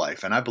your whole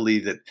life. And I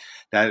believe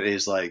that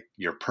is like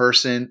your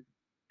person.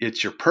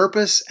 It's your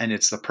purpose, and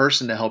it's the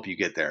person to help you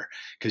get there.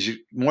 Because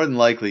more than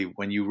likely,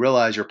 when you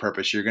realize your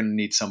purpose, you're going to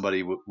need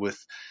somebody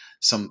with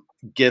some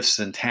gifts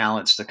and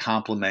talents to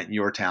complement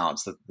your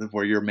talents,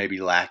 where you're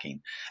maybe lacking.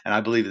 And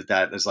I believe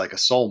that is like a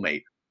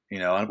soulmate,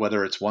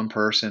 whether it's one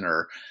person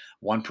or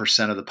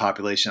 1% of the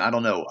population. I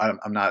don't know.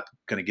 I'm not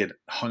going to get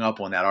hung up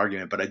on that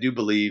argument, but I do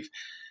believe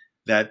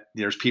that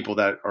there's people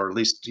that are at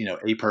least,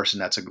 a person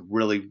that's a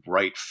really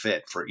right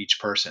fit for each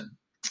person.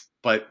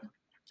 But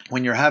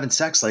when you're having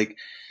sex, like,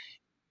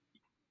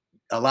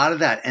 a lot of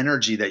that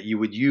energy that you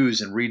would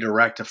use and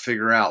redirect to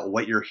figure out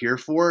what you're here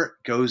for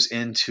goes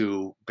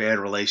into bad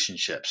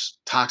relationships,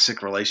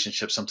 toxic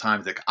relationships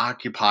sometimes, that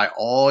occupy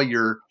all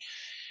your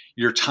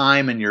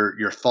time and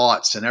your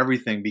thoughts and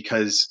everything,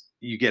 because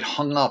you get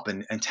hung up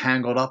and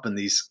tangled up in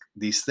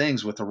these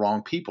things with the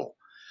wrong people.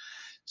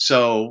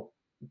 So,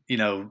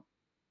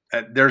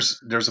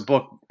 there's a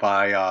book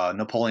by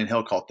Napoleon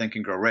Hill called Think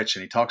and Grow Rich,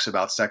 and he talks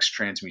about sex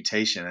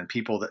transmutation, and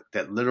people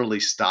that literally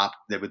stopped.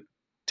 They would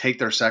take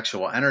their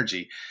sexual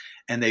energy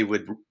and they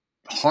would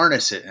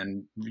harness it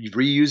and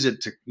reuse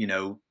it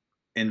to,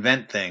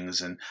 invent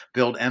things and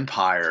build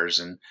empires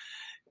and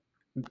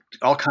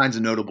all kinds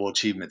of notable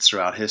achievements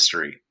throughout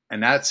history.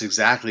 And that's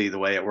exactly the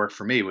way it worked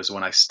for me, was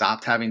when I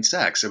stopped having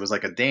sex. It was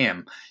like a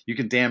dam. You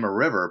can dam a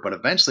river, but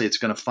eventually it's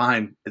going to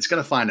find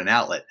an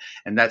outlet,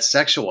 and that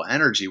sexual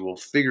energy will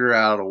figure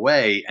out a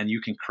way, and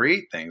you can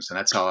create things. And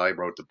that's how I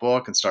wrote the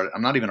book and started.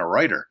 I'm not even a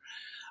writer.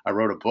 I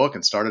wrote a book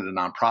and started a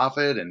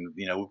nonprofit, and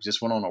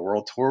just went on a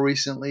world tour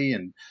recently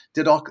and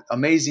did all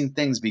amazing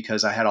things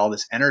because I had all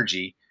this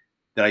energy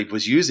that I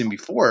was using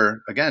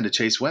before, again, to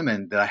chase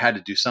women, that I had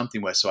to do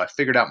something with. So I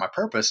figured out my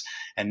purpose,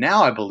 and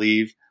now I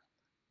believe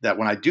that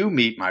when I do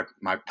meet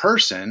my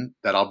person,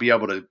 that I'll be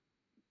able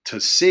to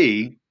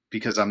see,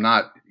 because I'm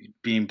not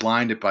being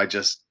blinded by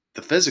just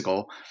the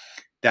physical.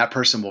 That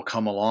person will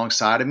come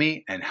alongside of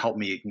me and help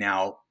me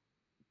now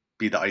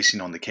be the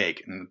icing on the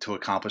cake and to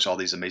accomplish all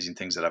these amazing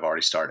things that I've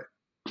already started.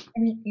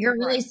 And you're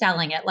really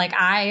selling it. Like,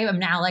 I am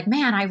now like,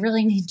 man, I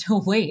really need to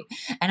wait.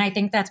 And I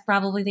think that's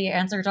probably the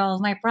answer to all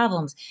of my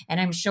problems. And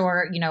I'm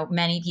sure,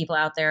 many people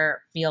out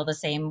there feel the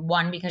same.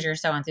 One, because you're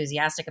so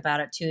enthusiastic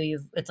about it. Two,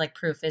 it's like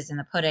proof is in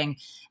the pudding.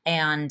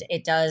 And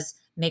it does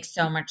make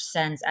so much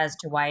sense as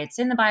to why it's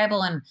in the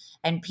Bible.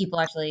 And people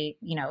actually,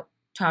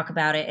 talk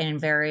about it in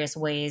various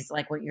ways,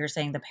 like what you're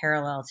saying, the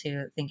parallel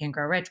to Think and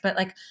Grow Rich. But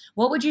like,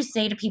 what would you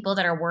say to people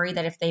that are worried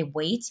that if they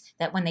wait,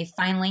 that when they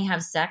finally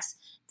have sex,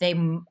 they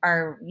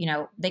are,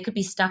 they could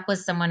be stuck with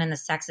someone and the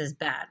sex is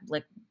bad,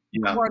 like,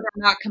 or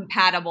they're not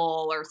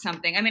compatible or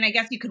something? I mean, I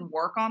guess you can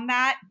work on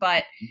that,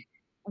 but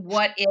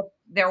what if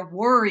they're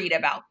worried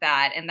about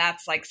that, and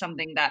that's like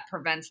something that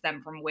prevents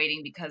them from waiting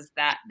because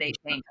that they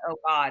think, oh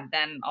God,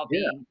 then I'll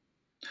be,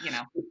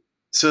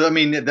 So, I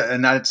mean,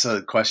 and that's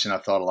a question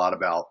I've thought a lot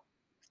about.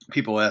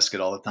 People ask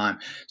it all the time.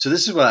 So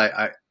this is what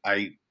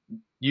I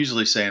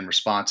usually say in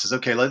response is,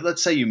 okay,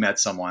 let's say you met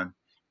someone,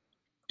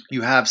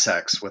 you have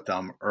sex with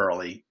them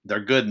early,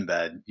 they're good in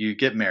bed, you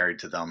get married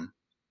to them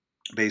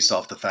based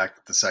off the fact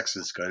that the sex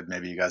is good,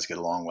 maybe you guys get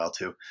along well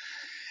too,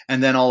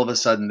 and then all of a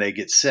sudden they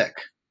get sick.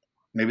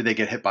 Maybe they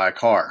get hit by a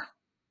car,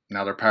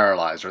 now they're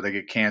paralyzed, or they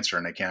get cancer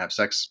and they can't have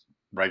sex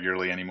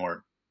regularly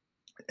anymore.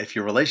 If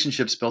your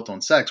relationship's built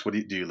on sex,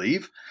 do you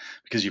leave?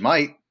 Because you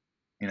might,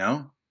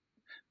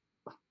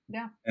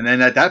 Yeah. And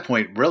then at that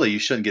point, really, you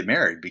shouldn't get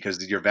married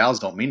because your vows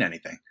don't mean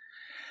anything.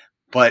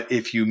 But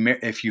if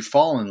you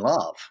fall in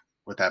love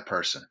with that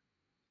person,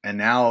 and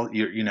now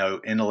you're,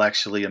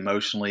 intellectually,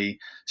 emotionally,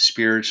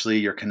 spiritually,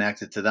 you're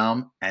connected to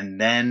them,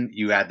 and then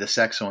you add the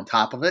sex on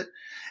top of it,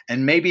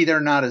 and maybe they're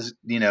not as,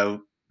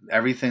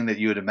 everything that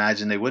you would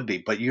imagine they would be,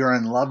 but you're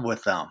in love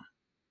with them.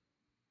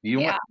 You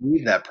want to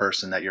leave that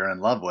person that you're in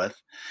love with.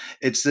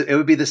 It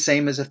would be the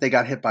same as if they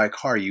got hit by a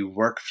car. You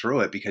work through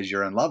it because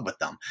you're in love with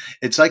them.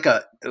 It's like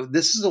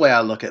this is the way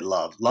I look at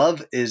love.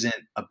 Love isn't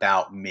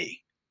about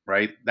me,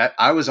 right? That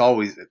I was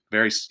always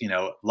very,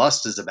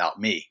 lust is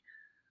about me.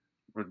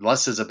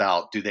 Lust is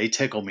about, do they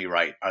tickle me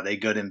right? Are they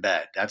good in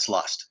bed? That's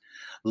lust.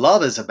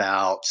 Love is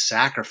about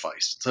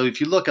sacrifice. So if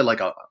you look at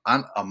like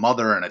a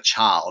mother and a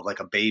child,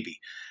 like a baby,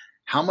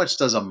 how much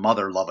does a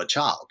mother love a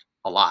child?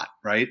 A lot,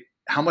 right?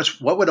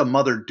 What would a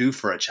mother do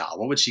for a child?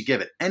 What would she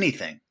give it?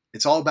 Anything.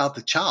 It's all about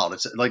the child.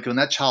 It's like when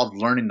that child's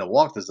learning to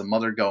walk, does the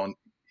mother go,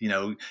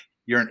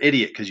 you're an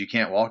idiot because you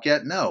can't walk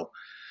yet? No.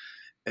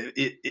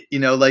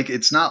 Like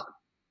it's not,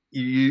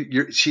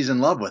 she's in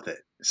love with it.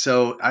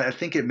 So I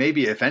think it may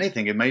be, if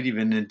anything, it might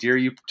even endear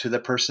you to the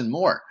person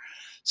more.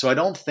 So I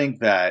don't think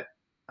that,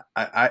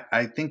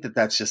 I think that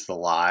that's just a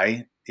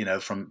lie,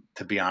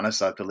 to be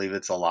honest, I believe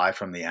it's a lie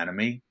from the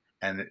enemy.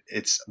 And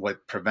it's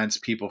what prevents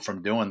people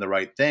from doing the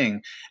right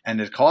thing.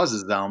 And it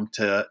causes them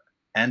to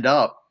end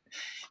up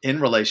in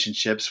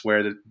relationships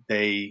where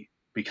they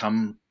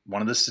become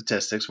one of the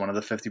statistics, one of the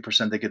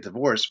 50% that get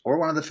divorced, or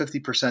one of the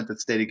 50% that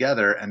stay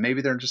together. And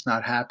maybe they're just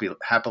not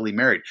happily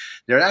married.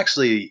 They're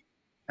actually,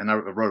 and I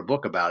wrote a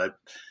book about it,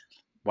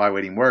 Why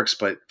Waiting Works,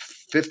 but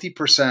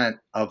 50%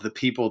 of the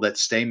people that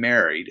stay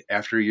married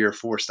after year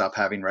 4 stop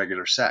having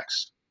regular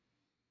sex.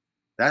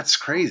 That's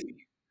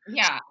crazy.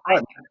 Yeah.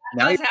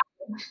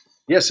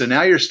 So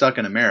now you're stuck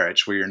in a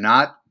marriage where you're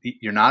not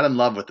in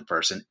love with the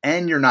person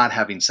and you're not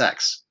having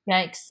sex.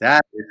 Yikes.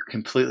 That is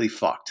completely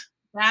fucked.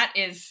 That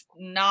is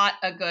not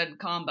a good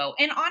combo.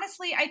 And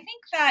honestly, I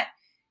think that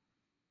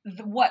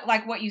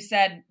what you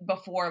said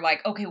before,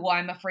 like, okay, well,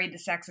 I'm afraid the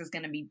sex is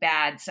going to be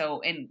bad.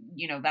 So, and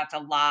that's a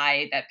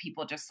lie that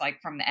people just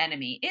like from the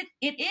enemy.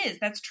 It is.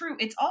 That's true.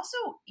 It's also,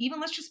 even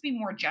let's just be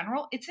more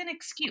general. It's an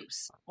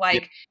excuse.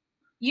 Like,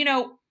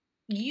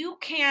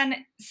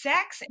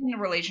 sex in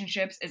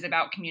relationships is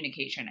about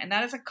communication. And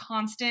that is a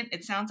constant.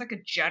 It sounds like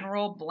a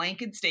general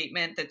blanket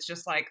statement that's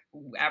just like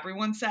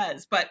everyone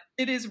says, but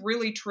it is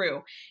really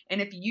true. And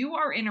if you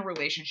are in a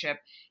relationship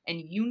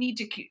and you need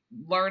to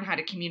learn how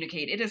to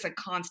communicate, it is a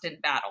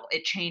constant battle.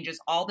 It changes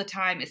all the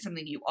time. It's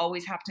something you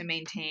always have to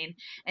maintain.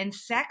 And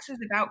sex is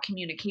about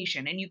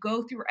communication, and you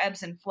go through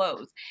ebbs and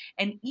flows.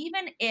 And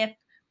even if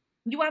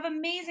you have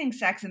amazing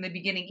sex in the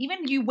beginning.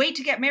 Even you wait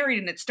to get married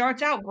and it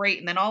starts out great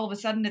and then all of a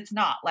sudden it's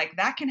not. Like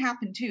that can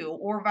happen too,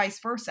 or vice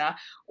versa,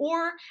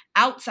 or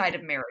outside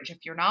of marriage. If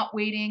you're not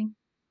waiting,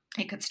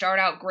 it could start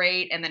out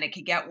great and then it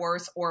could get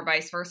worse, or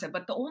vice versa.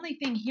 But the only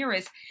thing here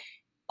is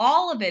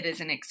all of it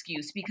is an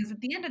excuse, because at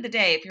the end of the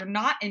day, if you're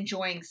not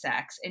enjoying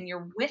sex and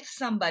you're with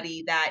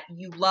somebody that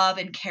you love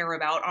and care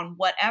about on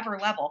whatever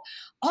level,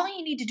 all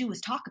you need to do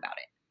is talk about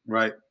it.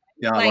 Right.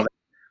 Yeah. I Like, love it.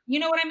 you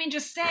know what I mean?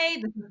 Just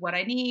say, this is what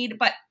I need.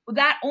 But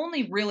that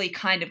only really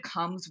kind of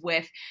comes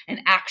with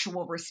an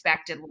actual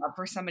respect and love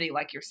for somebody,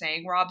 like you're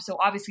saying, Rob. So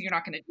obviously you're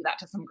not going to do that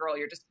to some girl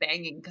you're just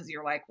banging because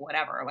you're like,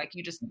 whatever, like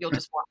you'll just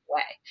walk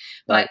away.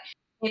 Right.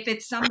 But if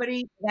it's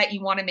somebody that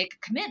you want to make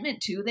a commitment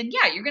to, then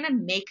yeah, you're going to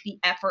make the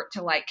effort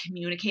to like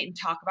communicate and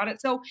talk about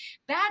it. So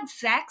bad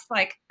sex,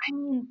 like, I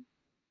mean,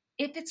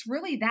 if it's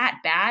really that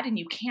bad and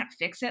you can't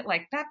fix it,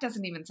 like that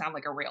doesn't even sound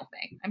like a real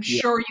thing. I'm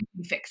sure you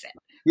can fix it.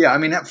 Yeah. I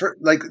mean, for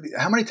like,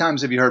 how many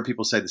times have you heard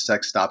people say the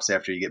sex stops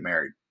after you get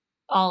married?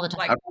 All the time.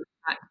 Like,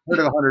 I've heard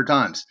it 100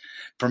 times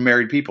from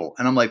married people.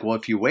 And I'm like, well,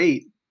 if you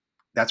wait,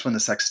 that's when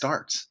the sex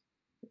starts.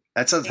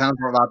 That sounds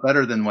a lot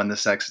better than when the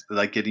sex,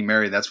 like getting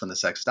married, that's when the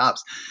sex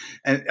stops.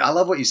 And I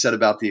love what you said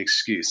about the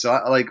excuse. So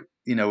I like,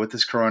 with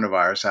this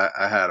coronavirus,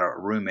 I had a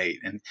roommate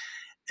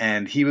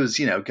and he was,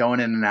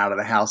 going in and out of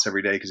the house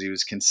every day because he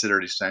was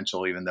considered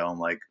essential, even though I'm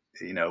like,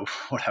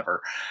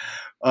 whatever.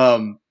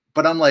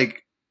 But I'm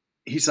like,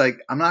 he's like,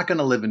 I'm not going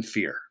to live in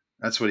fear.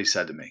 That's what he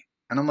said to me.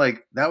 And I'm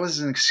like, that was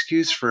an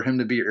excuse for him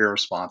to be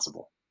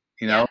irresponsible,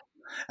 Yeah.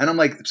 And I'm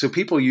like, so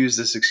people use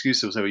this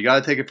excuse of, so you got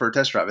to take it for a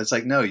test drive. It's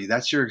like, no,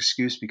 that's your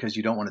excuse because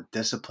you don't want to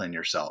discipline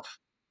yourself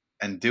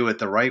and do it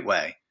the right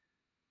way.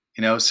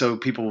 So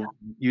people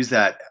use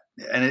that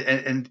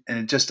and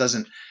it just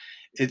doesn't,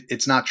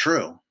 it's not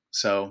true.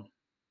 So.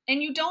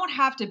 And you don't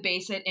have to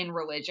base it in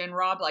religion,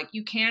 Rob. Like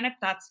you can if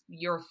that's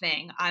your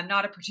thing. I'm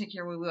not a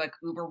particularly like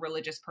uber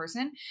religious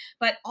person,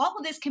 but all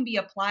of this can be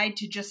applied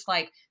to just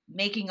like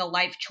making a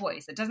life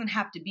choice. It doesn't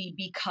have to be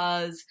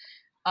because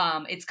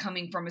it's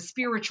coming from a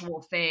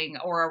spiritual thing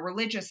or a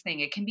religious thing.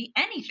 It can be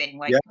anything.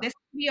 Like this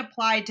can be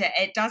applied to,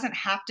 it doesn't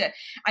have to,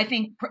 I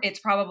think it's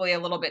probably a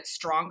little bit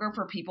stronger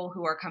for people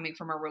who are coming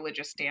from a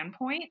religious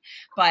standpoint.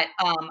 But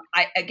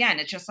again,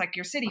 it's just like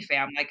your city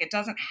fam. Like it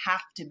doesn't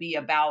have to be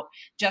about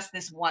just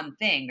this one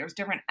thing. There's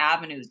different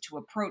avenues to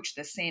approach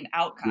the same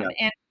outcome. Yeah.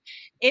 And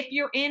if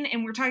you're in,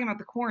 and we're talking about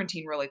the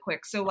quarantine really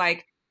quick. So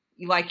like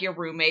your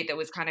roommate that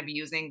was kind of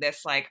using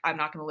this, like, I'm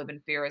not going to live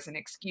in fear as an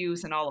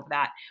excuse and all of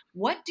that.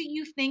 What do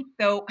you think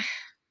though,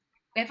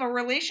 if a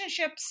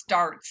relationship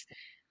starts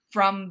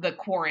from the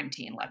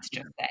quarantine, let's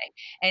just say,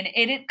 and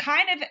it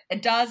kind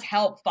of does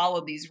help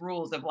follow these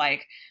rules of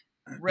like,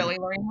 really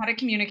learning how to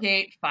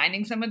communicate,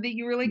 finding someone that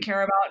you really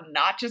care about,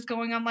 not just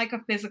going on like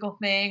a physical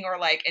thing or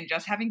like, and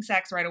just having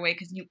sex right away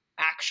because you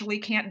actually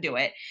can't do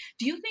it.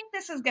 Do you think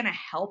this is going to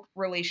help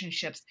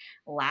relationships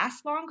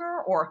last longer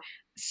or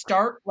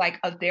start like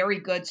a very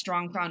good,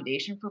 strong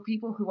foundation for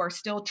people who are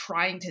still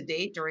trying to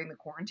date during the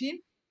quarantine?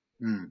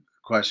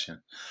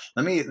 Question.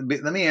 Let me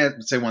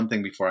say one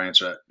thing before I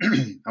answer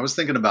that. I was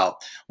thinking about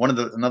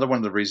another one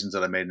of the reasons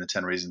that I made in the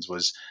 10 reasons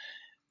was,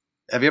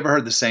 have you ever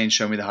heard the saying,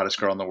 show me the hottest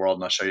girl in the world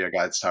and I'll show you a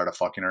guy that's tired of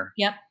fucking her?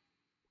 Yep.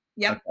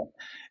 Yep. Okay.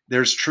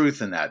 There's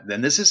truth in that.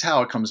 Then this is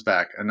how it comes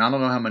back. And I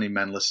don't know how many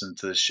men listen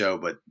to this show,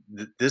 but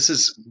this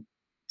is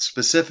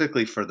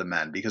specifically for the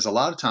men, because a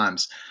lot of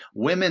times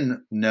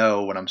women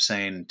know what I'm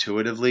saying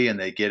intuitively and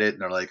they get it.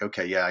 And they're like,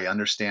 okay, yeah, I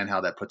understand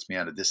how that puts me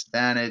at a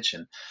disadvantage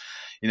and,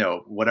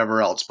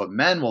 whatever else. But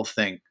men will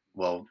think,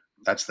 well,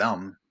 that's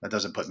them. That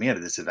doesn't put me at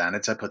a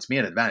disadvantage. That puts me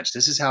at an advantage.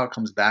 This is how it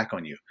comes back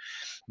on you.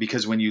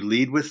 Because when you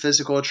lead with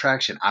physical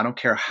attraction, I don't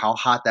care how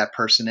hot that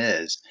person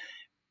is,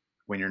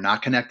 when you're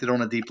not connected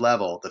on a deep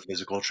level, the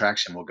physical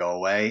attraction will go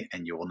away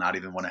and you will not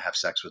even want to have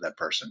sex with that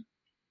person.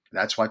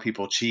 That's why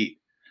people cheat.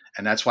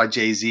 And that's why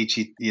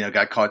Jay-Z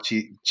got caught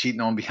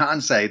cheating on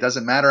Beyonce. It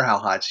doesn't matter how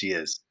hot she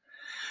is.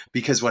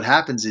 Because what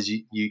happens is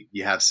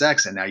you have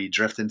sex and now you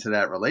drift into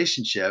that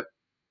relationship.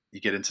 You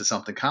get into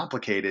something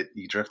complicated,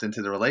 you drift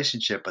into the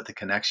relationship, but the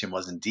connection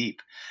wasn't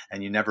deep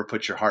and you never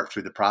put your heart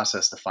through the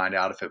process to find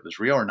out if it was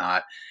real or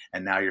not.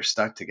 And now you're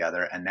stuck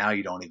together and now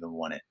you don't even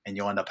want it. And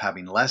you'll end up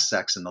having less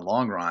sex in the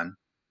long run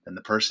than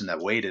the person that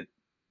waited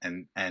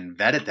and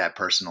vetted that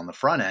person on the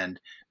front end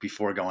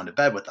before going to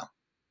bed with them.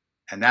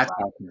 And that's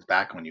how it comes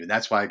back on you. And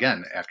that's why,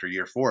 again, after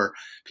year 4,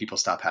 people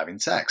stop having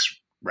sex,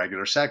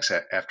 regular sex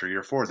after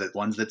year 4, the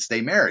ones that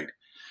stay married.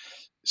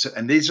 So,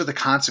 and these are the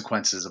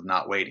consequences of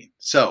not waiting.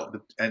 So,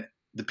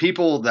 the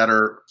people that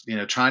are,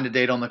 trying to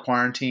date on the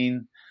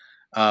quarantine,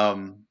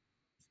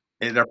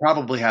 they're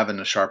probably having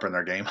to sharpen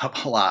their game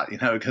up a lot,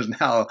 because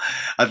now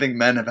I think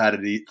men have had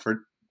it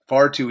for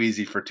far too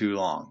easy for too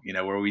long,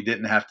 where we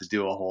didn't have to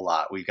do a whole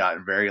lot. We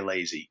got very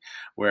lazy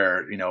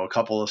where, a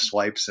couple of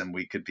swipes and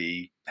we could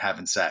be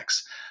having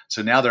sex.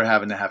 So now they're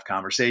having to have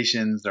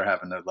conversations. They're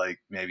having to like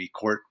maybe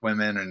court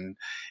women and,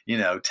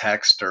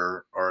 text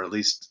or at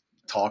least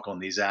talk on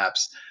these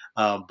apps.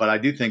 But I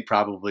do think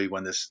probably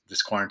when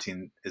this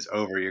quarantine is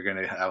over, you're going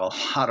to have a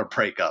lot of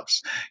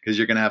breakups because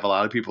you're going to have a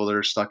lot of people that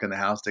are stuck in the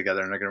house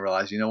together, and they're going to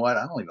realize, you know what,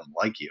 I don't even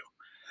like you,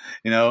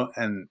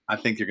 And I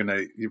think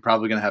you're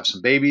probably going to have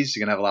some babies.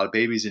 You're going to have a lot of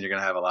babies, and you're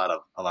going to have a lot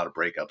of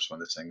breakups when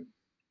this thing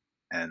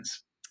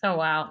ends. Oh,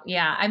 wow.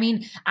 Yeah. I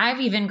mean, I've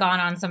even gone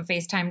on some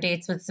FaceTime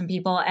dates with some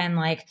people, and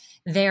like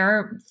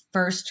their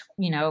first,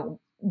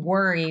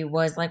 worry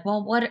was like,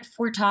 well, what if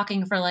we're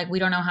talking for like, we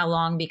don't know how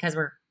long because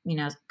we're,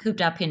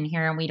 cooped up in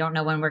here and we don't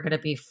know when we're going to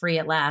be free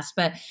at last.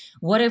 But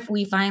what if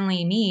we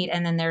finally meet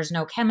and then there's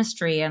no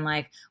chemistry? And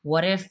like,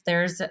 what if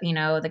there's,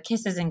 the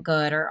kiss isn't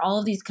good, or all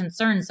of these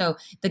concerns? So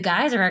the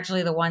guys are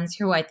actually the ones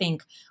who I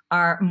think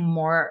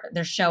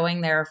they're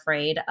showing they're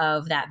afraid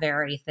of that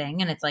very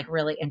thing. And it's like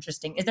really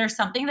interesting. Is there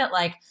something that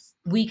like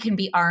we can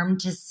be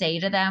armed to say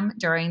to them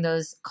during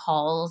those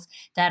calls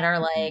that are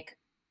like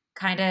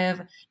kind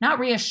of not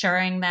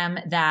reassuring them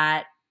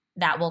that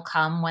will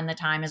come when the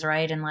time is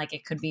right and like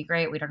it could be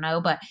great, we don't know,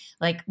 but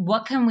like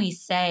what can we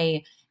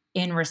say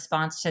in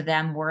response to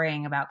them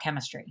worrying about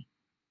chemistry?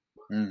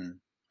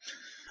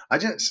 I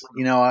just,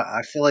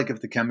 I feel like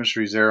if the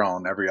chemistry's there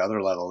on every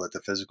other level, that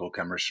the physical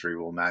chemistry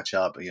will match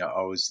up. I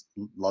always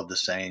love the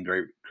saying,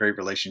 great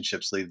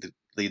relationships lead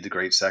to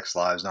great sex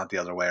lives, not the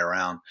other way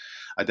around.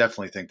 I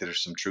definitely think that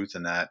there's some truth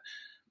in that.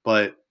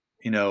 But,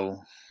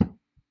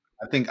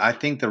 I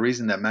think the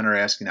reason that men are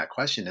asking that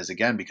question is,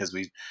 again, because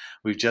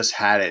we've just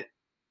had it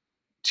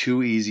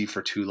too easy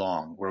for too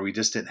long, where we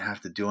just didn't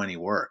have to do any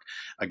work.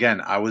 Again,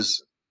 I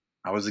was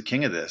the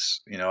king of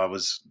this.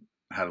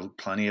 Had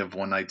plenty of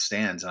one night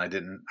stands, and I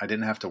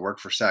didn't have to work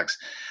for sex.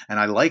 And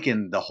I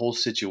liken the whole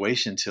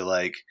situation to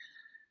like,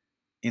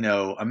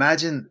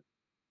 imagine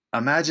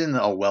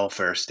a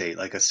welfare state,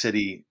 like a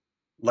city,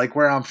 like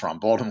where I'm from,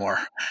 Baltimore,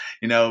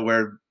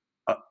 where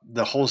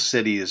the whole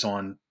city is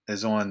on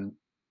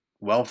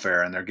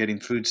welfare, and they're getting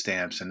food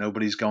stamps, and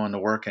nobody's going to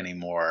work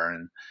anymore.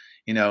 And,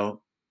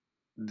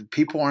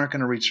 people aren't going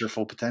to reach their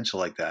full potential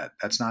like that.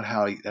 That's not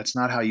how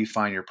you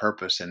find your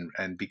purpose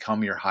and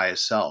become your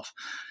highest self.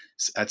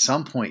 At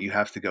some point you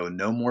have to go,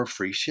 no more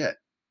free shit.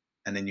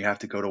 And then you have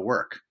to go to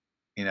work,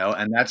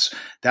 and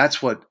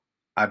that's what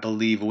I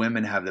believe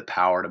women have the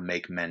power to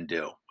make men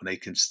do. When they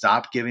can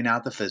stop giving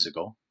out the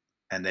physical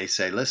and they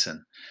say,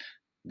 listen,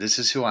 this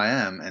is who I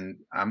am. And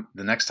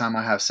the next time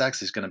I have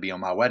sex is going to be on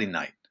my wedding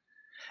night.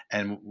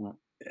 And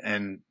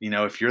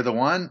if you're the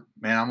one,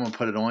 man, I'm going to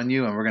put it on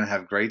you, and we're going to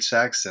have great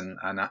sex, and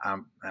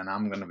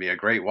I'm going to be a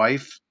great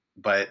wife,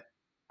 but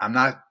I'm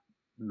not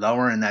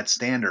lowering that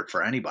standard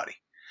for anybody.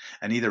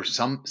 And either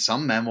some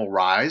men will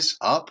rise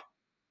up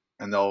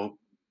and they'll,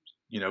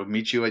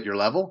 meet you at your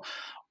level,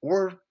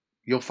 or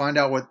you'll find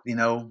out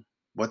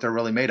what they're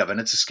really made of. And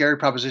it's a scary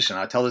proposition.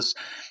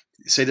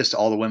 Say this to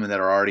all the women that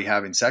are already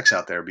having sex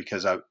out there,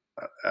 because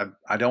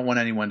I don't want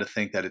anyone to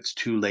think that it's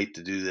too late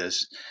to do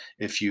this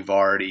if you've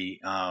already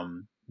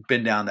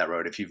been down that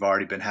road. If you've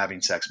already been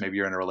having sex, maybe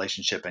you're in a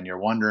relationship and you're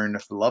wondering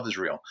if the love is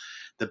real.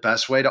 The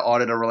best way to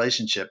audit a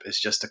relationship is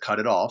just to cut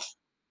it off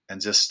and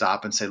just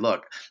stop and say,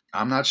 look,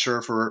 I'm not sure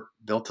if we're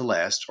built to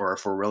last, or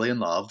if we're really in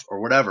love, or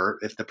whatever.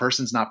 If the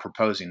person's not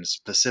proposing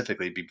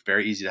specifically, it'd be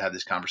very easy to have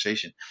this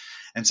conversation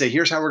and say,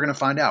 here's how we're going to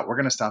find out. We're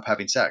going to stop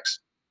having sex.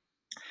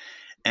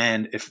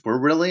 And if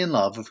we're really in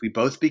love, if we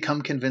both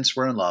become convinced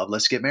we're in love,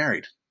 let's get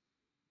married.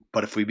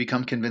 But if we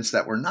become convinced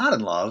that we're not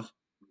in love,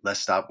 let's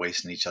stop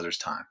wasting each other's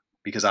time,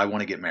 because I want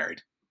to get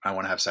married. I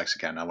want to have sex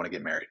again. I want to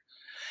get married.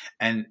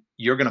 And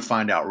you're going to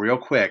find out real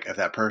quick if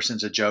that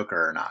person's a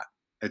joker or not.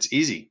 It's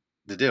easy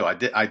to do.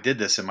 I did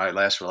this in my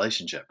last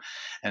relationship,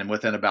 and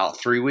within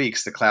about 3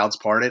 weeks, the clouds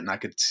parted, and I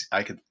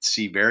could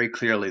see very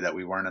clearly that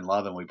we weren't in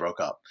love, and we broke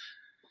up.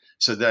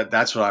 So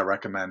that's what I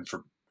recommend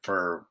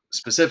for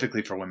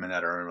specifically for women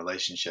that are in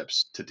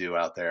relationships to do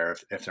out there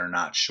if they're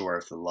not sure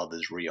if the love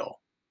is real.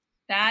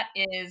 That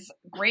is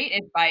great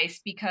advice,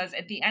 because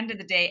at the end of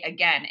the day,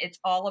 again, it's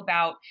all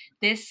about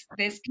this.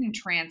 This can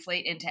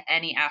translate into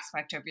any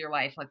aspect of your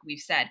life. Like we've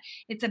said,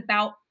 it's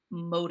about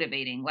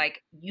motivating,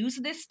 like use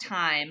this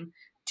time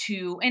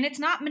to, and it's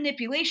not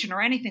manipulation or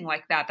anything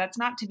like that. That's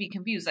not to be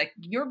confused. Like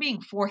you're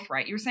being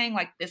forthright. You're saying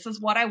like, this is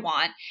what I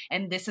want,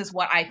 and this is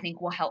what I think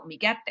will help me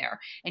get there.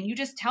 And you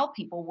just tell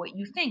people what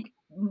you think.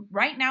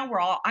 Right now, we're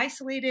all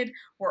isolated.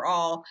 We're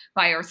all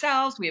by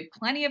ourselves. We have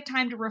plenty of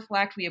time to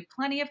reflect. We have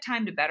plenty of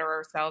time to better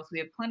ourselves. We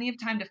have plenty of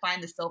time to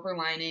find the silver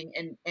lining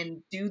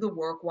and do the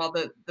work while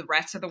the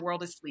rest of the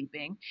world is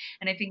sleeping.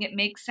 And I think it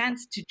makes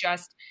sense to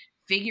just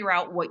figure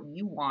out what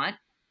you want,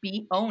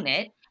 own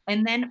it,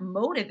 and then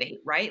motivate,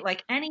 right?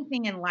 Like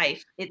anything in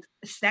life, it's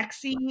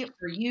sexy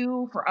for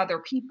you, for other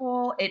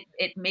people.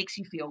 It makes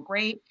you feel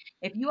great.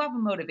 If you have a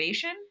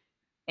motivation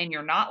and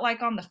you're not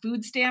like on the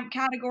food stamp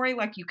category,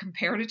 like you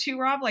compared it to,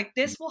 Rob, like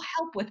this will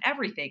help with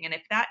everything. And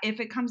if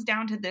it comes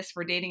down to this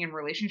for dating and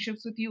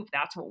relationships with you, if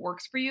that's what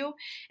works for you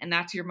and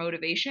that's your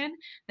motivation,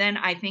 then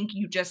I think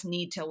you just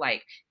need to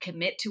like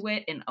commit to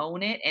it and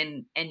own it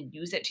and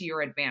use it to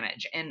your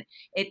advantage. And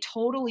it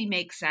totally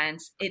makes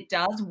sense. It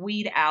does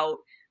weed out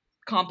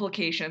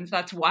complications.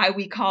 That's why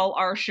we call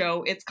our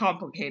show It's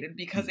Complicated,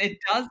 because it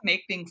does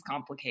make things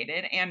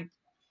complicated. And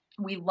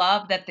we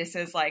love that this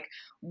is like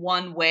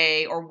one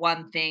way or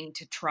one thing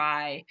to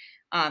try,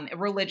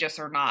 religious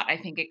or not. I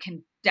think it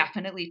can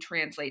definitely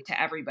translate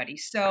to everybody.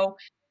 So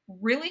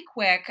really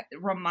quick,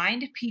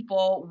 remind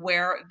people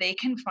where they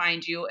can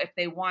find you if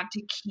they want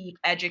to keep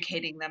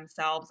educating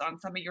themselves on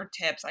some of your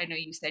tips. I know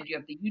you said you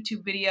have the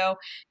YouTube video,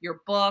 your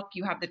book,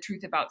 you have the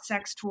Truth About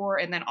Sex tour,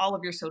 and then all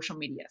of your social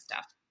media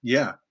stuff.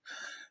 Yeah.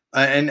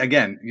 And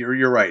again,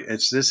 you're right.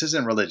 This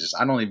isn't religious.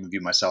 I don't even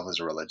view myself as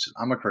a religious.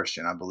 I'm a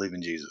Christian. I believe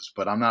in Jesus,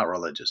 but I'm not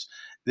religious.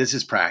 This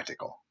is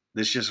practical.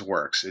 This just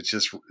works.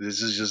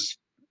 This is just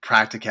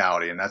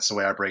practicality, and that's the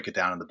way I break it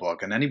down in the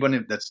book. And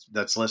anybody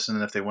that's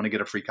listening, if they want to get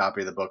a free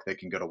copy of the book, they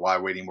can go to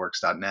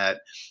whywaitingworks.net.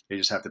 They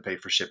just have to pay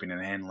for shipping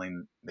and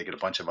handling. They get a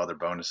bunch of other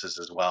bonuses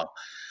as well.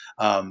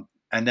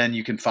 And then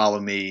you can follow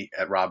me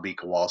at Rob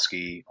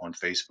Kowalski on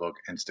Facebook,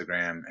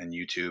 Instagram, and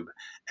YouTube,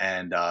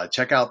 and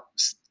check out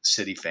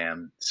City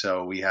Fam.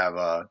 So we have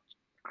a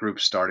group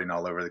starting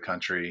all over the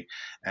country,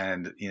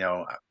 and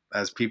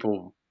as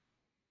people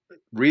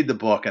read the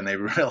book and they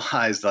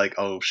realize like,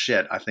 oh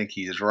shit, I think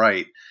he's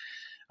right.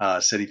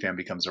 City Fam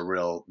becomes a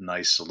real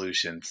nice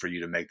solution for you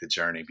to make the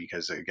journey,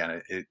 because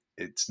again,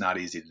 it's not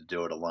easy to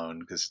do it alone,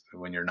 because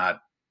when you're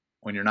not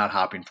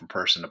hopping from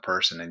person to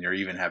person, and you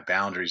even have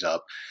boundaries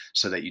up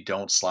so that you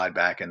don't slide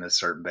back into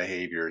certain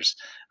behaviors,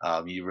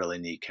 you really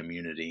need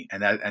community.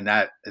 And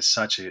that is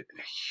such a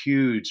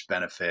huge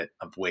benefit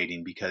of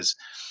waiting, because,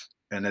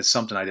 and it's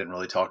something I didn't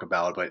really talk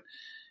about, but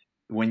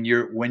when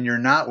you're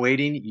not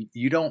waiting,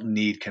 you don't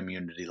need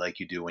community like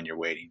you do when you're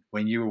waiting.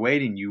 When you're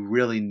waiting, you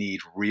really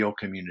need real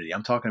community.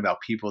 I'm talking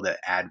about people that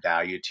add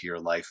value to your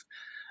life,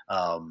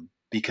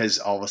 because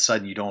all of a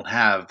sudden you don't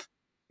have,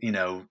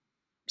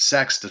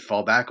 sex to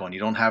fall back on. You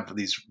don't have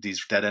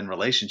these dead end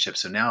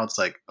relationships. So now it's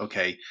like,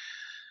 okay,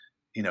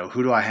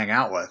 who do I hang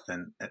out with?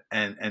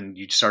 And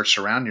you start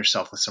surrounding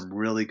yourself with some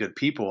really good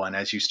people. And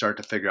as you start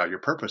to figure out your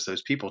purpose,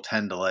 those people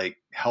tend to like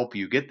help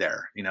you get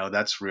there.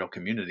 That's real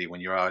community,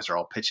 when your eyes are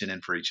all pitching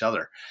in for each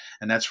other.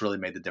 And that's really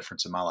made the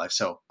difference in my life.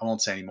 So I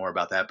won't say any more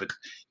about that, but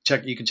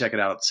you can check it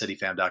out at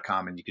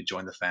cityfam.com, and you can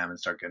join the fam and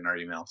start getting our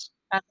emails.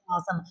 That's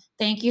awesome.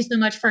 Thank you so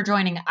much for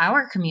joining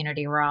our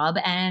community, Rob.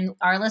 And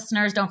our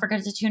listeners, don't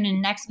forget to tune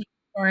in next week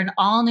for an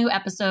all new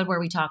episode where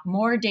we talk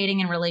more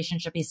dating and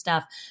relationshipy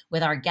stuff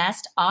with our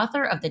guest,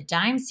 author of the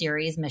Dime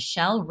series,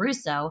 Michelle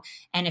Russo.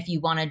 And if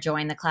you want to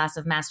join the class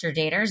of master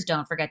daters,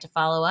 don't forget to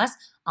follow us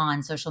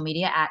on social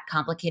media at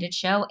Complicated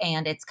Show.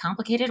 And It's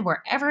Complicated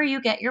wherever you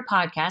get your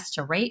podcasts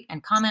to rate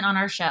and comment on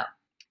our show.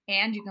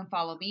 And you can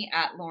follow me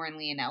at Lauren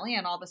Leonelli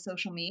on all the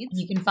social medias.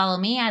 You can follow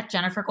me at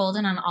Jennifer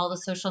Golden on all the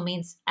social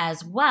medias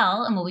as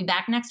well. And we'll be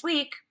back next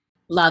week.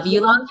 Love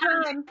you long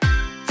time.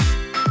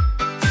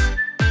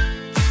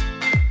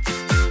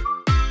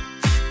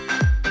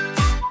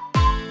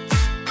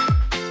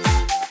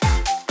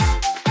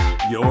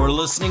 You're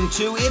listening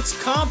to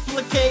It's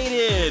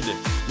Complicated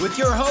with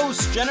your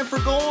hosts, Jennifer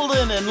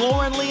Golden and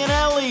Lauren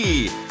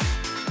Leonelli.